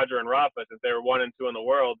for Roger and Rafa, since they were 1 and 2 in the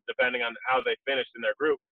world, depending on how they finished in their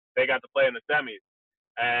group, they got to play in the semis.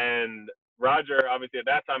 And Roger, obviously at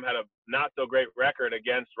that time, had a not so great record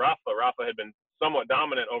against Rafa. Rafa had been somewhat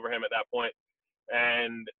dominant over him at that point.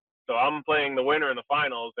 And so I'm playing the winner in the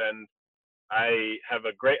finals, and I have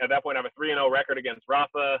at that point, I have a 3-0 record against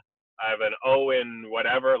Rafa. I have an 0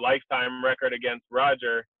 lifetime record against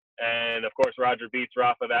Roger. And of course, Roger beats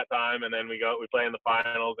Rafa that time. And then we play in the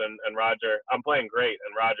finals, and Roger, I'm playing great,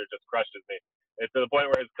 and Roger just crushes me. It's to the point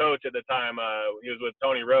where his coach at the time, he was with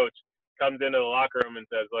Tony Roach, comes into the locker room and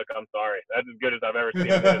says, "Look, I'm sorry. That's as good as I've ever seen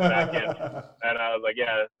him hit his back in." And I was like,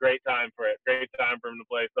 "Yeah, great time for it. Great time for him to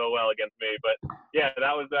play so well against me." But yeah,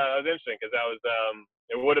 that was interesting because that was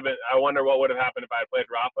it would have been. I wonder what would have happened if I had played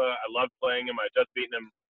Rafa. I loved playing him. I had just beaten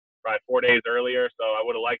him probably 4 days earlier, so I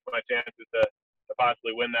would have liked my chances to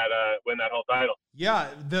possibly win that whole title.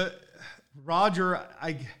 Yeah, the Roger.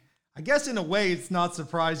 I guess in a way it's not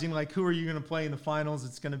surprising. Like, who are you going to play in the finals?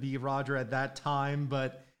 It's going to be Roger at that time,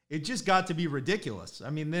 but it just got to be ridiculous. I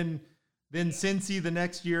mean, then Cincy the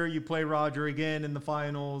next year, you play Roger again in the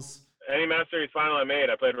finals. Any Master Series final I made,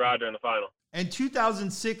 I played Roger in the final. And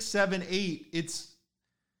 2006, 7, 8, it's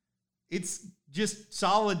just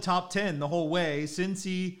solid top 10 the whole way.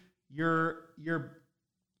 Cincy, you're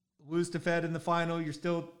lose to Fed in the final. You're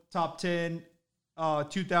still top 10.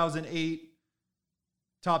 2008,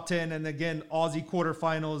 top 10, and again Aussie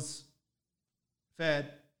quarterfinals,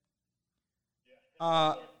 Fed.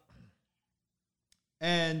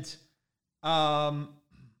 And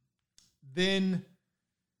then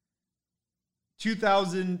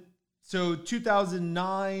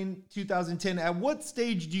 2009, 2010, at what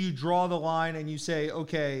stage do you draw the line and you say,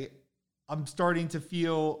 okay, I'm starting to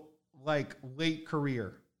feel like late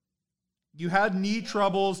career? You had knee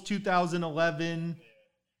troubles 2011,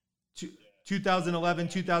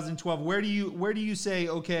 2012. Where do you say,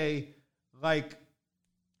 okay, like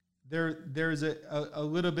there's a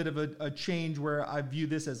little bit of a change where I view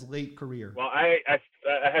this as late career? Well, I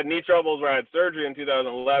had knee troubles where I had surgery in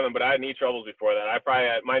 2011, but I had knee troubles before that.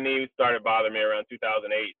 My knee started bothering me around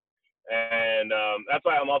 2008. And that's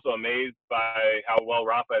why I'm also amazed by how well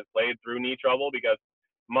Rafa has played through knee trouble, because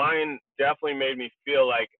mine definitely made me feel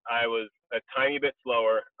like I was a tiny bit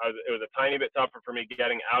slower. It was a tiny bit tougher for me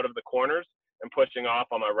getting out of the corners and pushing off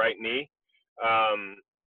on my right knee.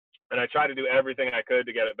 And I tried to do everything I could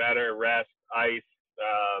to get it better: rest, ice,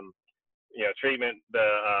 treatment,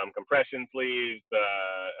 the compression sleeves,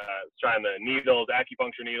 trying the needles,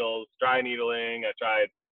 acupuncture needles, dry needling. I tried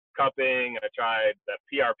cupping. I tried the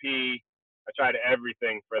PRP. I tried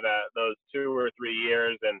everything for those 2 or 3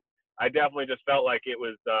 years, and I definitely just felt like it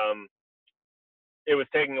was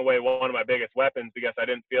taking away one of my biggest weapons, because I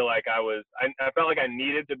didn't feel like I felt like I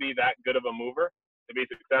needed to be that good of a mover to be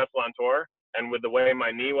successful on tour. And with the way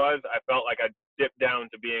my knee was, I felt like I dipped down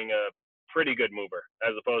to being a pretty good mover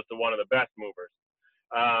as opposed to one of the best movers.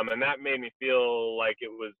 And that made me feel like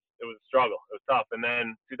it was a struggle. It was tough. And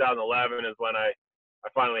then 2011 is when I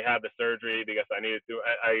finally had the surgery, because I needed to.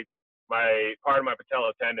 My part of my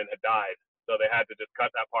patella tendon had died, so they had to just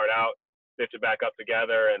cut that part out, stitch it back up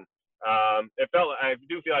together, and I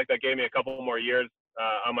do feel like that gave me a couple more years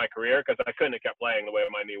on my career, because I couldn't have kept playing the way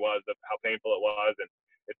my knee was, how painful it was, and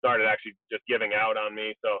it started actually just giving out on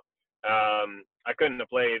me. So I couldn't have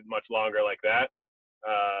played much longer like that.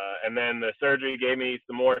 And then the surgery gave me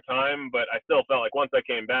some more time, but I still felt like once I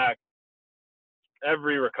came back,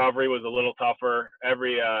 every recovery was a little tougher.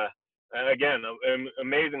 Again, I'm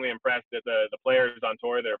amazingly impressed at the players on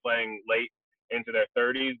tour that are playing late into their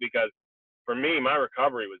 30s, because for me, my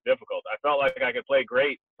recovery was difficult. I felt like I could play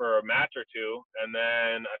great for a match or two, and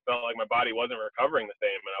then I felt like my body wasn't recovering the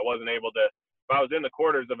same, and I wasn't able to. If I was in the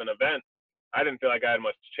quarters of an event, I didn't feel like I had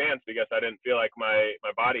much chance because I didn't feel like my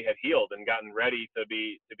body had healed and gotten ready to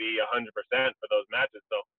be 100% for those matches.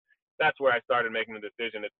 So that's where I started making the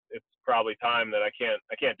decision. It's probably time that I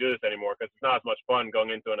can't do this anymore, because it's not as much fun going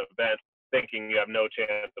into an event thinking you have no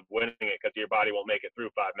chance of winning it because your body won't make it through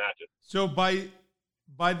 5 matches. So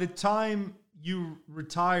by the time you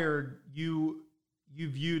retired, you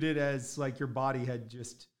viewed it as like your body had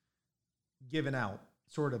just given out,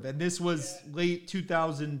 sort of. And this was late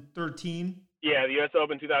 2013. Yeah, the U.S.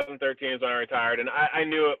 Open 2013 is when I retired, and I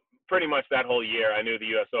knew it pretty much that whole year. I knew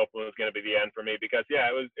the U.S. Open was going to be the end for me because, yeah,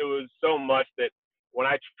 it was so much that when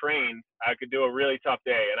I trained, I could do a really tough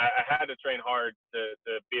day, and I had to train hard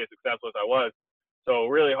to be as successful as I was. So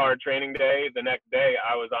really hard training day. The next day,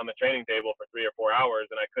 I was on the training table for 3 or 4 hours,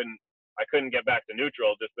 and I couldn't get back to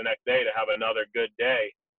neutral just the next day to have another good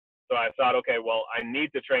day. So I thought, okay, well, I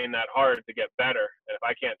need to train that hard to get better, and if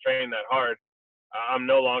I can't train that hard, I'm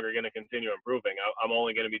no longer going to continue improving. I'm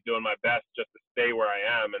only going to be doing my best just to stay where I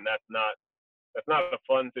am, and that's not a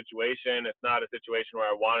fun situation. It's not a situation where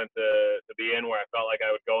I wanted to be in, where I felt like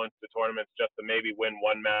I would go into the tournaments just to maybe win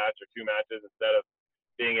 1 match or 2 matches instead of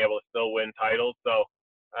being able to still win titles. So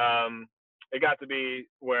it got to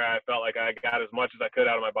be where I felt like I got as much as I could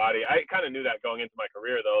out of my body. I kind of knew that going into my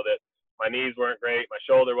career, though, that my knees weren't great, my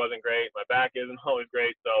shoulder wasn't great, my back isn't always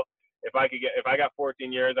great. So if I got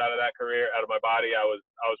 14 years out of that career, out of my body, I was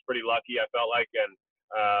pretty lucky, I felt like. And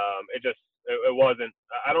it wasn't,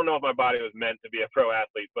 I don't know if my body was meant to be a pro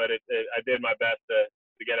athlete, but I did my best to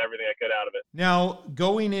get everything I could out of it. Now,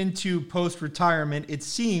 going into post-retirement, it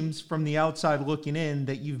seems from the outside looking in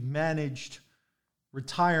that you've managed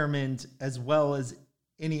retirement as well as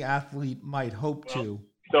any athlete might hope to.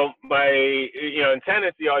 So in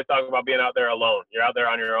tennis, you always talk about being out there alone. You're out there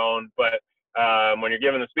on your own, but when you're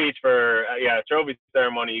giving a speech for a trophy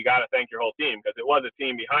ceremony, you got to thank your whole team, because it was a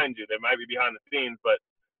team behind you. They might be behind the scenes, but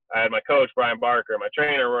I had my coach, Brian Barker, my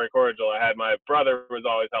trainer, Rory Cordial. I had my brother, who was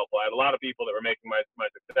always helpful. I had a lot of people that were making my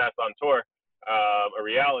success on tour a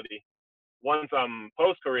reality. Once I'm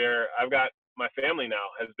post-career, I've got my family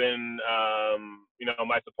now has been,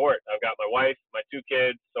 my support. I've got my wife, my 2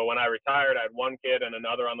 kids. So when I retired, I had 1 kid and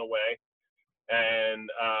another on the way. And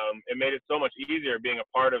it made it so much easier being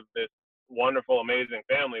a part of this wonderful, amazing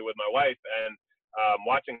family with my wife, and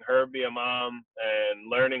watching her be a mom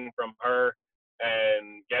and learning from her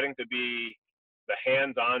and getting to be the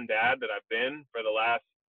hands-on dad that I've been for the last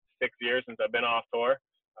 6 years since I've been off tour.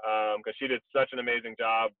 Because she did such an amazing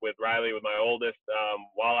job with Riley, with my oldest,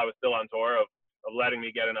 while I was still on tour, of letting me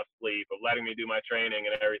get enough sleep, of letting me do my training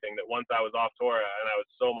and everything, that once I was off tour and I was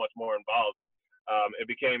so much more involved, it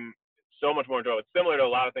became so much more enjoyable. It's similar to a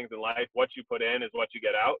lot of things in life. What you put in is what you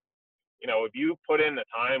get out. If you put in the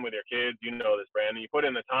time with your kids, this, Brandon, you put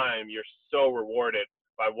in the time, you're so rewarded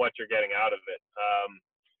by what you're getting out of it.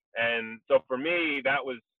 And so for me, that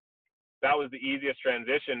was the easiest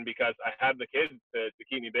transition, because I had the kids to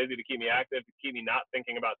keep me busy, to keep me active, to keep me not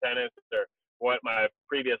thinking about tennis or what my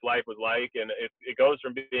previous life was like. And it goes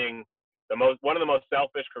from being one of the most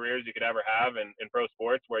selfish careers you could ever have in pro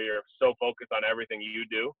sports, where you're so focused on everything you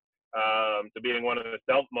do, to being one of the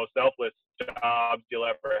most selfless jobs you'll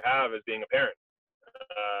ever have, is being a parent.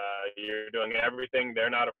 You're doing everything. They're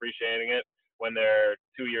not appreciating it when they're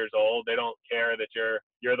 2 years old. They don't care that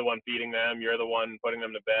you're the one feeding them, you're the one putting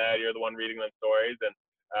them to bed, you're the one reading them stories, and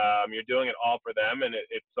you're doing it all for them, and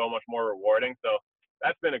it's so much more rewarding. So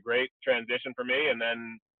that's been a great transition for me. And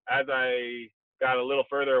then as I got a little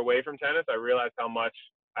further away from tennis, I realized how much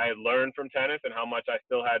I had learned from tennis and how much I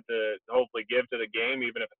still had to hopefully give to the game,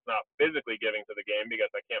 even if it's not physically giving to the game, because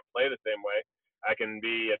I can't play the same way. I can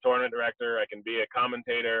be a tournament director, I can be a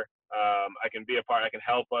commentator, I can be a part, I can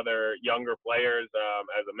help other younger players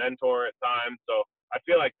as a mentor at times. So I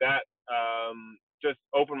feel like that just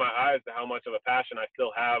opened my eyes to how much of a passion I still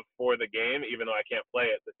have for the game, even though I can't play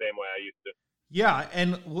it the same way I used to. Yeah,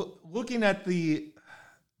 and looking at the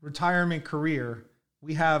retirement career,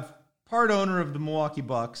 we have part owner of the Milwaukee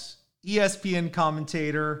Bucks, ESPN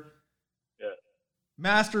commentator,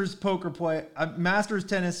 Masters Masters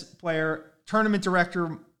tennis player, tournament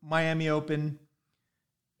director, Miami Open.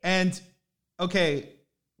 And okay,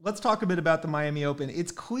 let's talk a bit about the Miami Open.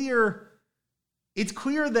 It's clear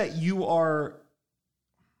that you are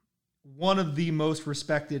one of the most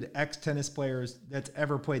respected ex-tennis players that's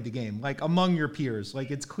ever played the game, like among your peers. Like,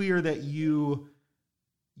 it's clear that you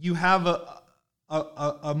have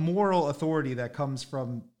a moral authority that comes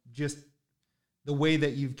from just the way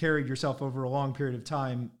that you've carried yourself over a long period of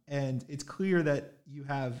time. And it's clear that you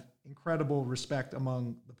have incredible respect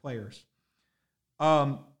among the players.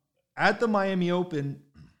 At the Miami Open,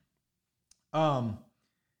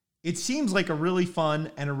 it seems like a really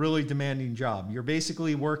fun and a really demanding job. You're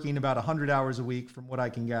basically working about 100 hours a week from what I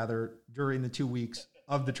can gather during the 2 weeks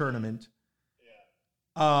of the tournament.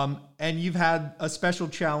 And you've had a special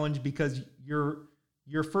challenge because your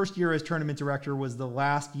first year as tournament director was the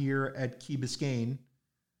last year at Key Biscayne.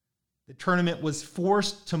 The tournament was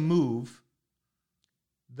forced to move.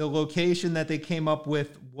 The location that they came up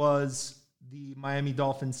with was the Miami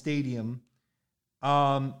Dolphin Stadium.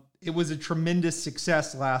 It was a tremendous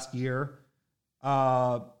success last year.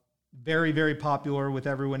 Very, very popular with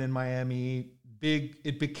everyone in Miami.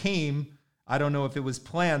 It became, I don't know if it was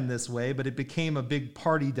planned this way, but it became a big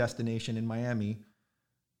party destination in Miami.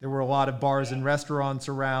 There were a lot of bars and restaurants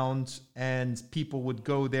around, and people would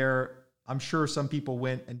go there. I'm sure some people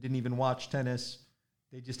went and didn't even watch tennis.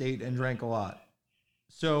 They just ate and drank a lot.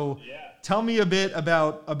 So tell me a bit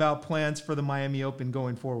about plans for the Miami Open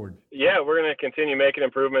going forward. Yeah, we're going to continue making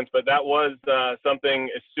improvements, but that was something,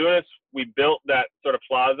 as soon as we built that sort of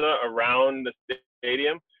plaza around the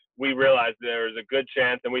stadium, we realized there was a good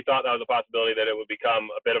chance, and we thought that was a possibility, that it would become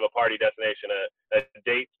a bit of a party destination, a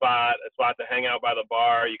date spot, a spot to hang out by the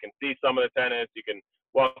bar. You can see some of the tennis, you can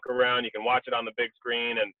walk around, you can watch it on the big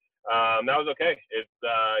screen, and that was okay. It's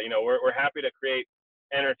we're happy to create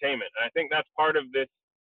entertainment, and I think that's part of this.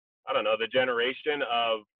 I don't know, the generation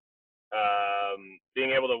of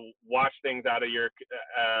being able to watch things out of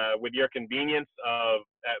with your convenience of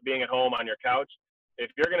being at home on your couch. If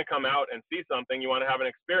you're going to come out and see something, you want to have an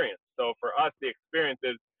experience. So for us, the experience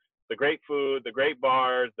is the great food, the great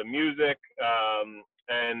bars, the music,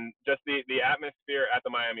 and just the atmosphere at the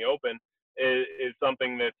Miami Open is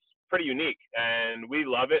something that's pretty unique, and we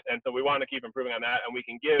love it. And so we want to keep improving on that, and we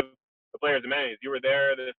can give the players amenities. You were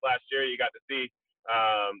there this last year. You got to see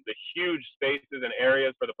the huge spaces and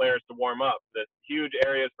areas for the players to warm up, the huge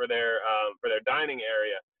areas for their dining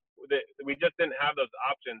area. We just didn't have those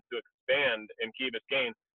options to expand in Key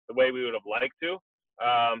Biscayne the way we would have liked to.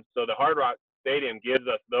 So the Hard Rock Stadium gives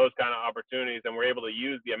us those kind of opportunities, and we're able to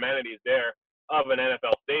use the amenities there of an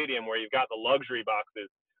NFL stadium, where you've got the luxury boxes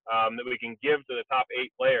that we can give to the top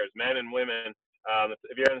 8 players, men and women.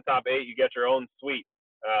 If you're in the top 8, you get your own suite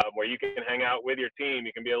where you can hang out with your team.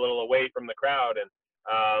 You can be a little away from the crowd. And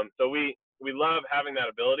so we love having that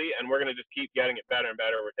ability, and we're going to just keep getting it better and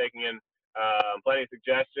better. We're taking in plenty of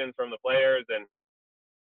suggestions from the players, and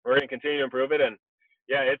we're going to continue to improve it. And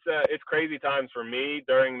yeah, it's crazy times for me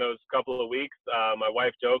during those couple of weeks. My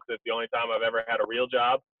wife jokes it's the only time I've ever had a real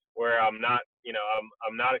job where I'm not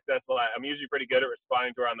accessible. I'm usually pretty good at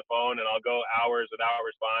responding to her on the phone, and I'll go hours without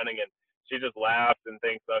responding, and she just laughs and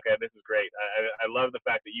thinks, okay, this is great. I love the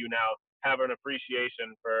fact that you now have an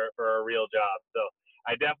appreciation for a real job. So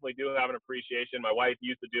I definitely do have an appreciation. My wife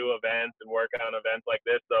used to do events and work on events like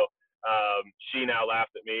this, so she now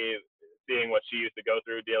laughs at me seeing what she used to go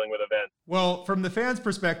through dealing with events. Well, from the fans'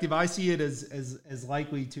 perspective, I see it as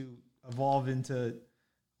likely to evolve into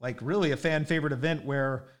like really a fan favorite event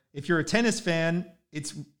where if you're a tennis fan,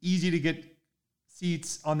 it's easy to get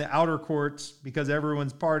seats on the outer courts because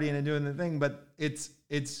everyone's partying and doing the thing, but it's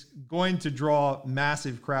going to draw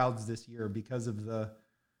massive crowds this year because of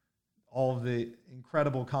all of the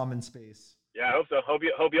incredible common space. Yeah, I hope so. Hope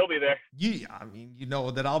you'll be there. Yeah, I mean, you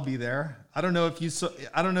know that I'll be there. I don't know if you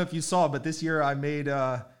saw, but this year I made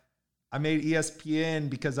ESPN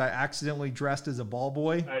because I accidentally dressed as a ball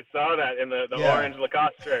boy. I saw that in the orange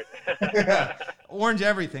Lacoste shirt. Yeah. Orange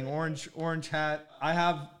everything, orange hat. I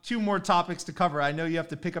have 2 more topics to cover. I know you have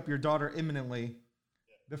to pick up your daughter imminently.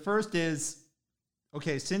 The first is,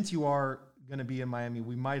 okay, since you are going to be in Miami,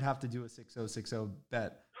 we might have to do a 6060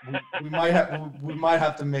 bet. We might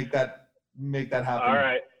have to make that happen. All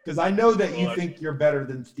right. Because I know that you think you're better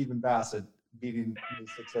than Stephen Bass at beating me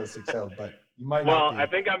 6060, but you might not be. I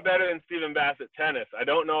think I'm better than Stephen Bass at tennis. I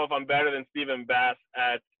don't know if I'm better than Stephen Bass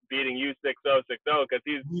at beating you 6060 because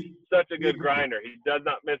he's such a good grinder. He does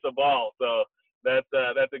not miss a ball. So that's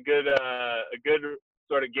a good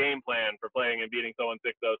sort of game plan for playing and beating someone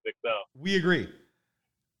 6060. We agree.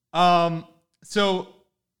 So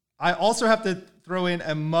I also have to throw in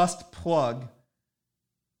a must plug.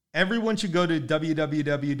 Everyone should go to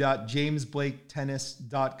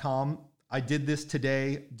www.jamesblaketennis.com. I did this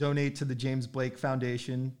today. Donate to the James Blake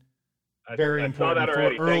Foundation. Very important. I saw that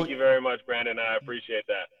already. Thank you very much, Brandon. I appreciate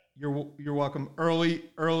that. You're welcome. Early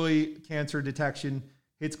cancer detection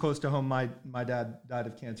hits close to home. My dad died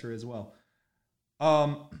of cancer as well.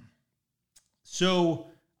 So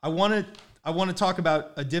I want to talk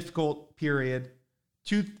about a difficult period.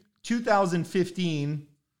 2015.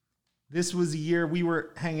 This was a year we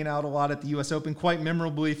were hanging out a lot at the U.S. Open, quite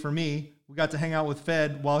memorably for me. We got to hang out with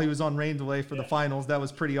Fed while he was on rain delay for the finals. That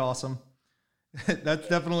was pretty awesome. That's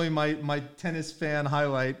definitely my tennis fan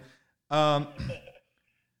highlight. Um,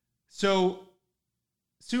 so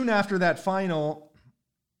soon after that final,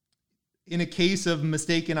 in a case of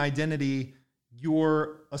mistaken identity,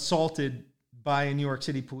 you're assaulted by a New York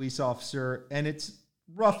City police officer, and it's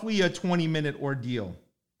roughly a 20-minute ordeal.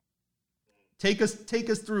 Take us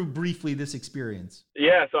through briefly this experience.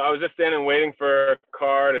 Yeah, so I was just standing waiting for a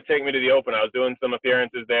car to take me to the Open. I was doing some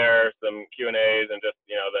appearances there, some Q&As, and just,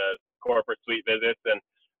 the corporate suite visits. And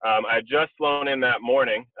I had just flown in that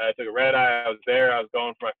morning. I took a red eye. I was there. I was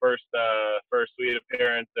going for my first suite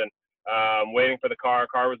appearance, and waiting for the car.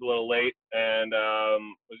 Car was a little late, and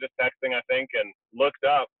was just texting, I think, and looked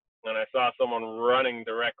up, and I saw someone running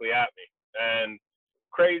directly at me. And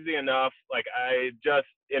crazy enough, like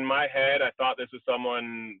in my head, I thought this was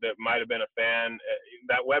someone that might have been a fan.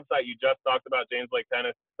 That website you just talked about, James Blake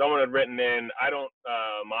Tennis, someone had written in, I don't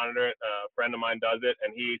monitor it, a friend of mine does it,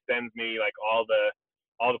 and he sends me like all the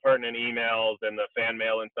pertinent emails and the fan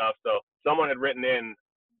mail and stuff. So someone had written in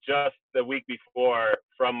just the week before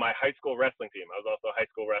from my high school wrestling team. I was also a high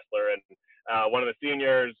school wrestler, and one of the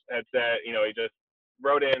seniors had said, he just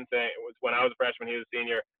wrote in saying, it was when I was a freshman, he was a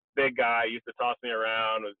senior, big guy, used to toss me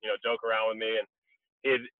around, joke around with me, and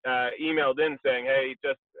he emailed in saying, "Hey,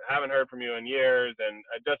 just haven't heard from you in years, and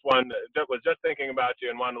I was just thinking about you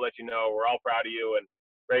and wanted to let you know we're all proud of you and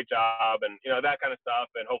great job, and that kind of stuff,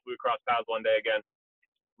 and hopefully we cross paths one day again."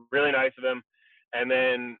 Really nice of him. And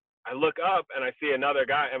then I look up and I see another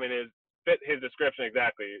guy. I mean, it fit his description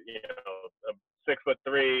exactly. A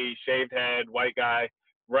 6'3", shaved head, white guy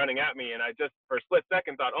running at me, and I just for a split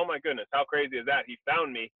second thought, "Oh my goodness, how crazy is that?" He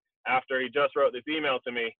found me after he just wrote this email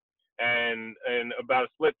to me, and about a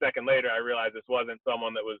split second later, I realized this wasn't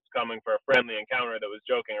someone that was coming for a friendly encounter that was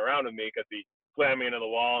joking around with me, because he slammed me into the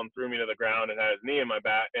wall and threw me to the ground and had his knee in my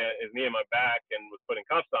back, and was putting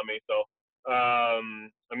cuffs on me. So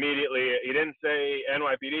immediately, he didn't say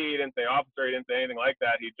NYPD, he didn't say officer, he didn't say anything like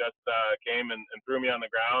that. He just came and threw me on the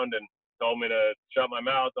ground and told me to shut my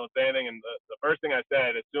mouth, don't say anything. And the first thing I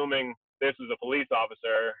said, assuming this was a police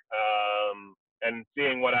officer, and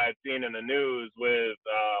seeing what I had seen in the news with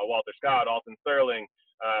Walter Scott, Alton Sterling,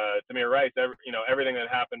 Tamir Rice, everything that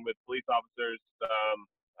happened with police officers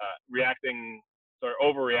reacting or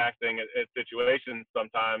overreacting at situations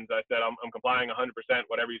sometimes, I said, I'm complying 100%,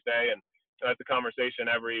 whatever you say. And that's a conversation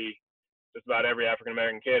just about every African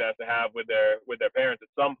American kid has to have with their parents at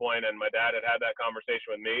some point. And my dad had that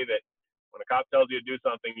conversation with me, that when a cop tells you to do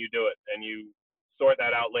something, you do it, and you sort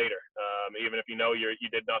that out later, even if you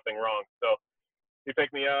did nothing wrong. So he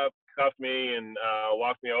picked me up, cuffed me, and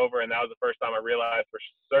walked me over, and that was the first time I realized for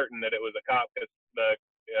certain that it was a cop, because the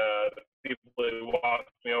people who walked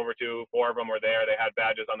me over to, 4 of them were there. They had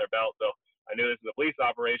badges on their belt, so I knew this was a police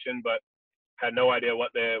operation, but had no idea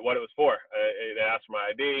what it was for. They asked for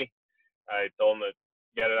my ID. I told them to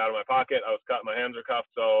get it out of my pocket. My hands were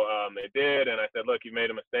cuffed, so they did, and I said, "Look, you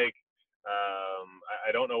made a mistake.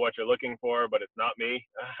 I don't know what you're looking for, but it's not me.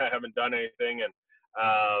 I haven't done anything." And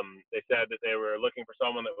they said that they were looking for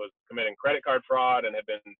someone that was committing credit card fraud and had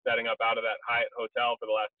been setting up out of that Hyatt hotel for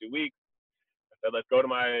the last 2 weeks. I said, "Let's go to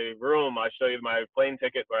my room. I'll show you my plane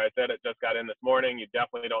ticket where I said it just got in this morning. You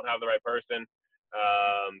definitely don't have the right person."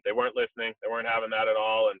 They weren't listening. They weren't having that at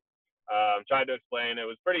all. And tried to explain. It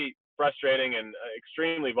was pretty frustrating and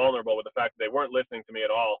extremely vulnerable with the fact that they weren't listening to me at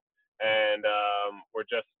all, and were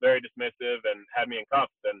just very dismissive and had me in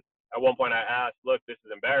cuffs. And at one point I asked, "Look, this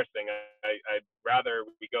is embarrassing. I'd rather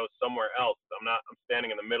we go somewhere else. I'm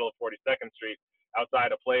standing in the middle of 42nd Street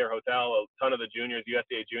outside a player hotel. A ton of the juniors,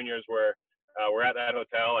 USDA juniors, were at that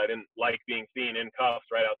hotel. I didn't like being seen in cuffs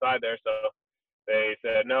right outside there." So they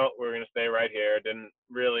said, "No, we're going to stay right here." Didn't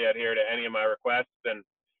really adhere to any of my requests. And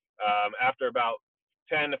after about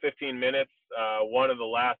 10 to 15 minutes, one of the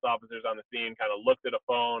last officers on the scene kind of looked at a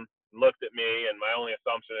phone, looked at me, and my only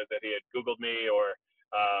assumption is that he had Googled me or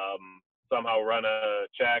somehow run a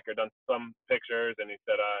check or done some pictures. And he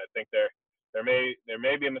said, "I think there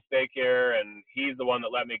may be a mistake here," and he's the one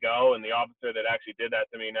that let me go. And the officer that actually did that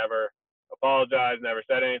to me never apologized, never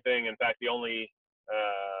said anything. In fact, the only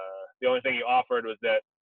thing he offered was that,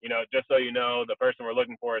 "Just so you know, the person we're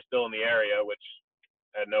looking for is still in the area," which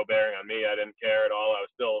had no bearing on me. I didn't care at all. I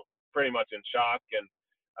was still pretty much in shock, and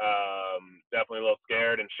definitely a little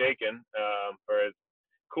scared and shaken. For as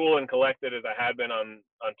cool and collected as I had been on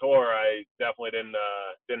tour, I definitely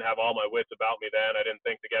didn't have all my wits about me then. I didn't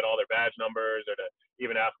think to get all their badge numbers or to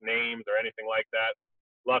even ask names or anything like that.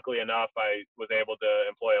 Luckily enough, I was able to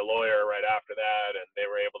employ a lawyer right after that, and they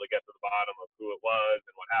were able to get to the bottom of who it was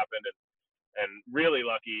and what happened. And really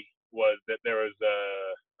lucky was that there was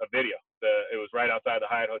a video. it was right outside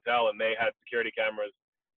the Hyatt Hotel, and they had security cameras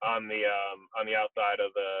on the outside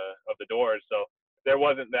of the doors. So there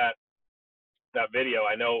wasn't that video.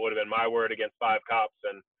 I know it would have been my word against 5 cops,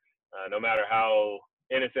 and no matter how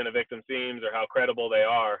innocent a victim seems or how credible they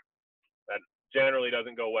are, that generally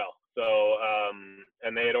doesn't go well. So,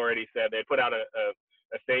 and they had already said, they put out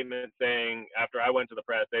a statement saying, after I went to the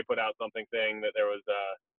press, they put out something saying that there was,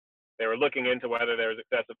 they were looking into whether there was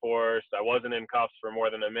excessive force. I wasn't in cuffs for more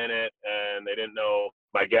than a minute, and they didn't know.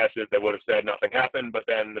 My guess is they would have said nothing happened, but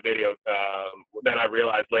then the video, then I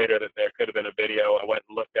realized later that there could have been a video. I went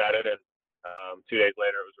and looked at it, and 2 days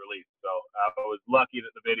later it was released. So I was lucky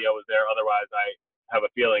that the video was there. Otherwise, I have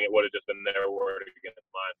a feeling it would have just been their word against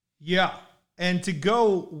mine. Yeah. And to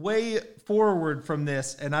go way forward from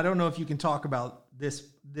this, and I don't know if you can talk about this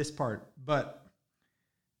part, but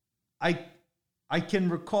I can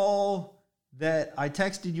recall that I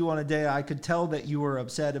texted you on a day. I could tell that you were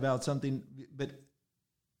upset about something, but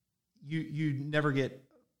you never get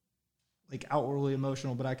like outwardly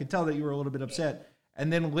emotional, but I could tell that you were a little bit upset.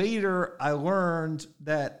 And then later I learned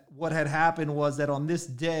that what had happened was that on this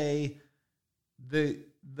day,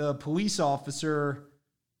 the police officer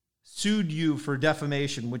sued you for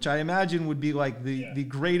defamation, which I imagine would be like the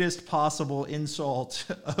greatest possible insult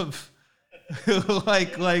of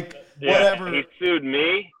like whatever. He sued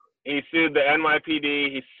me. He sued the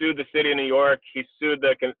NYPD. He sued the city of New York. He sued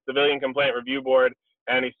the Civilian Complaint Review Board,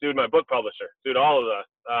 and he sued my book publisher. Sued all of us.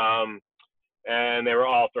 And they were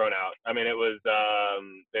all thrown out. I mean, it was,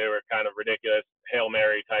 they were kind of ridiculous Hail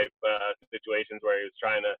Mary type situations where he was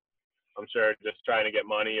trying to, I'm sure, just trying to get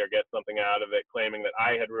money or get something out of it, claiming that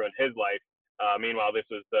I had ruined his life. Meanwhile, this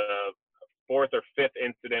was the 4th or 5th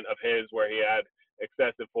incident of his where he had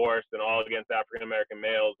excessive force and all against African-American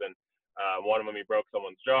males. And one of them, he broke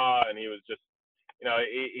someone's jaw, and he was just, you know,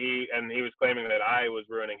 he was claiming that I was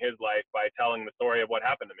ruining his life by telling the story of what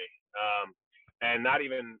happened to me. And not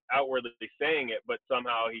even outwardly saying it, but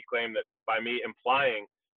somehow he claimed that by me implying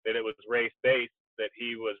that it was race-based, that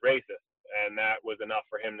he was racist. And that was enough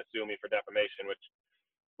for him to sue me for defamation, which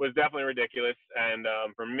was definitely ridiculous. And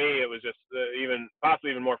for me, it was just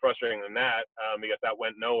possibly even more frustrating than that, because that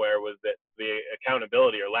went nowhere, was that the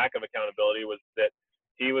accountability or lack of accountability was that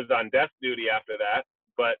he was on desk duty after that,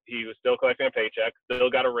 but he was still collecting a paycheck,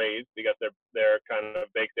 still got a raise, because they're kind of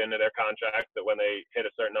baked into their contracts that when they hit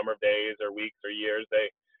a certain number of days or weeks or years, they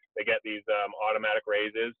get these automatic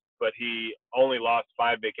raises. But he only lost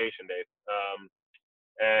 5 vacation days.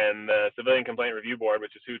 And the Civilian Complaint Review Board,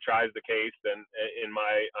 which is who tries the case and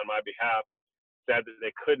on my behalf, said that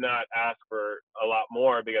they could not ask for a lot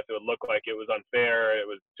more because it would look like it was unfair. It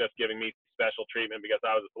was just giving me special treatment because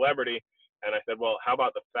I was a celebrity. And I said, well, how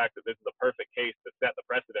about the fact that this is the perfect case to set the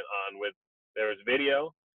precedent on? There was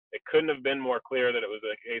video. It couldn't have been more clear that it was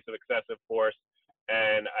a case of excessive force.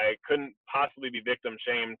 And I couldn't possibly be victim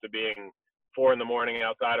shamed to being 4 a.m.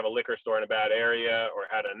 outside of a liquor store in a bad area, or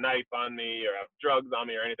had a knife on me, or have drugs on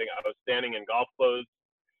me, or anything. I was standing in golf clothes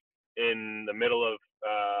in the middle of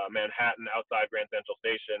Manhattan outside Grand Central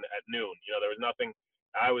Station at noon. You know, there was nothing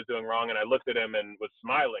I was doing wrong, and I looked at him and was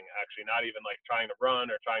smiling, actually, not even like trying to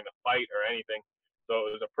run or trying to fight or anything.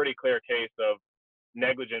 So it was a pretty clear case of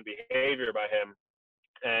negligent behavior by him.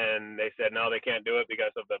 And they said, no, they can't do it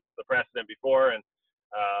because of the precedent before. And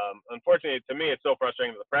unfortunately, to me, it's so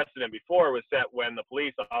frustrating that the precedent before was set when the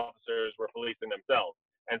police officers were policing themselves.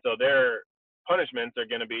 And so their punishments are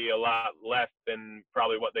going to be a lot less than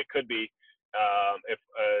probably what they could be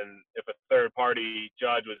if a third-party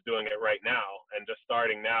judge was doing it right now and just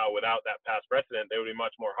starting now without that past precedent. They would be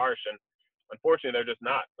much more harsh. And unfortunately, they're just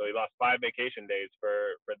not. So he lost 5 vacation days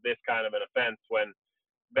for this kind of an offense, when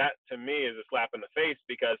that, to me, is a slap in the face,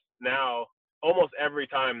 because now almost every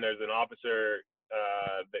time there's an officer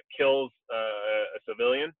that kills a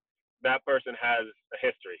civilian, that person has a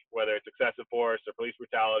history, whether it's excessive force or police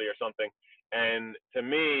brutality or something. And to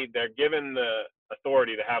me, they're given the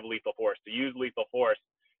authority to have lethal force, to use lethal force.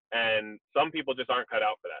 And some people just aren't cut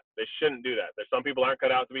out for that. They shouldn't do that. There's some people aren't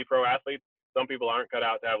cut out to be pro athletes. Some people aren't cut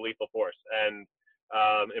out to have lethal force. And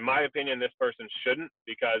in my opinion, this person shouldn't,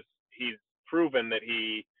 because he's proven that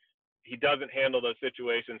he doesn't handle those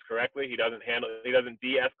situations correctly. He doesn't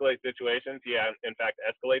de-escalate situations. He, in fact,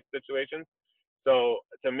 escalates situations. So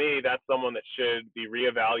to me, that's someone that should be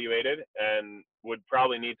reevaluated and would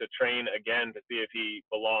probably need to train again to see if he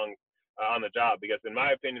belongs on the job. Because in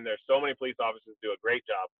my opinion, there's so many police officers who do a great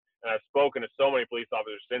job. And I've spoken to so many police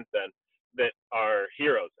officers since then that are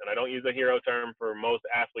heroes. And I don't use a hero term for most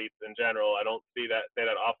athletes in general. I don't say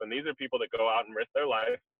that often. These are people that go out and risk their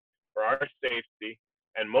life for our safety.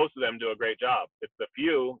 and most of them do a great job. It's the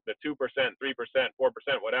few, the 2%, 3%, 4%,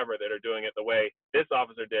 whatever, that are doing it the way this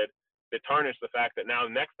officer did, that tarnish the fact that now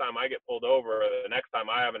next time I get pulled over, or the next time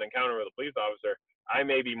I have an encounter with a police officer, I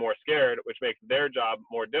may be more scared, which makes their job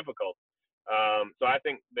more difficult. So I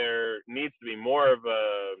think there needs to be more of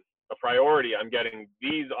a priority on getting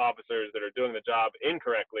these officers that are doing the job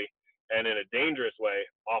incorrectly and in a dangerous way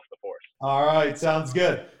off the force. All right, sounds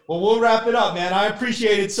good. Well, we'll wrap it up, man. I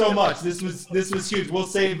appreciate it so much. This was huge. We'll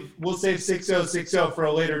save 6060 for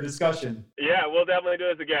a later discussion. Yeah, we'll definitely do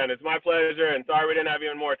this again. It's my pleasure, and sorry we didn't have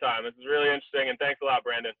even more time. This is really interesting, and thanks a lot,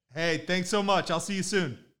 Brandon. Hey, thanks so much. I'll see you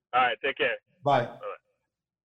soon. All right, take care. Bye.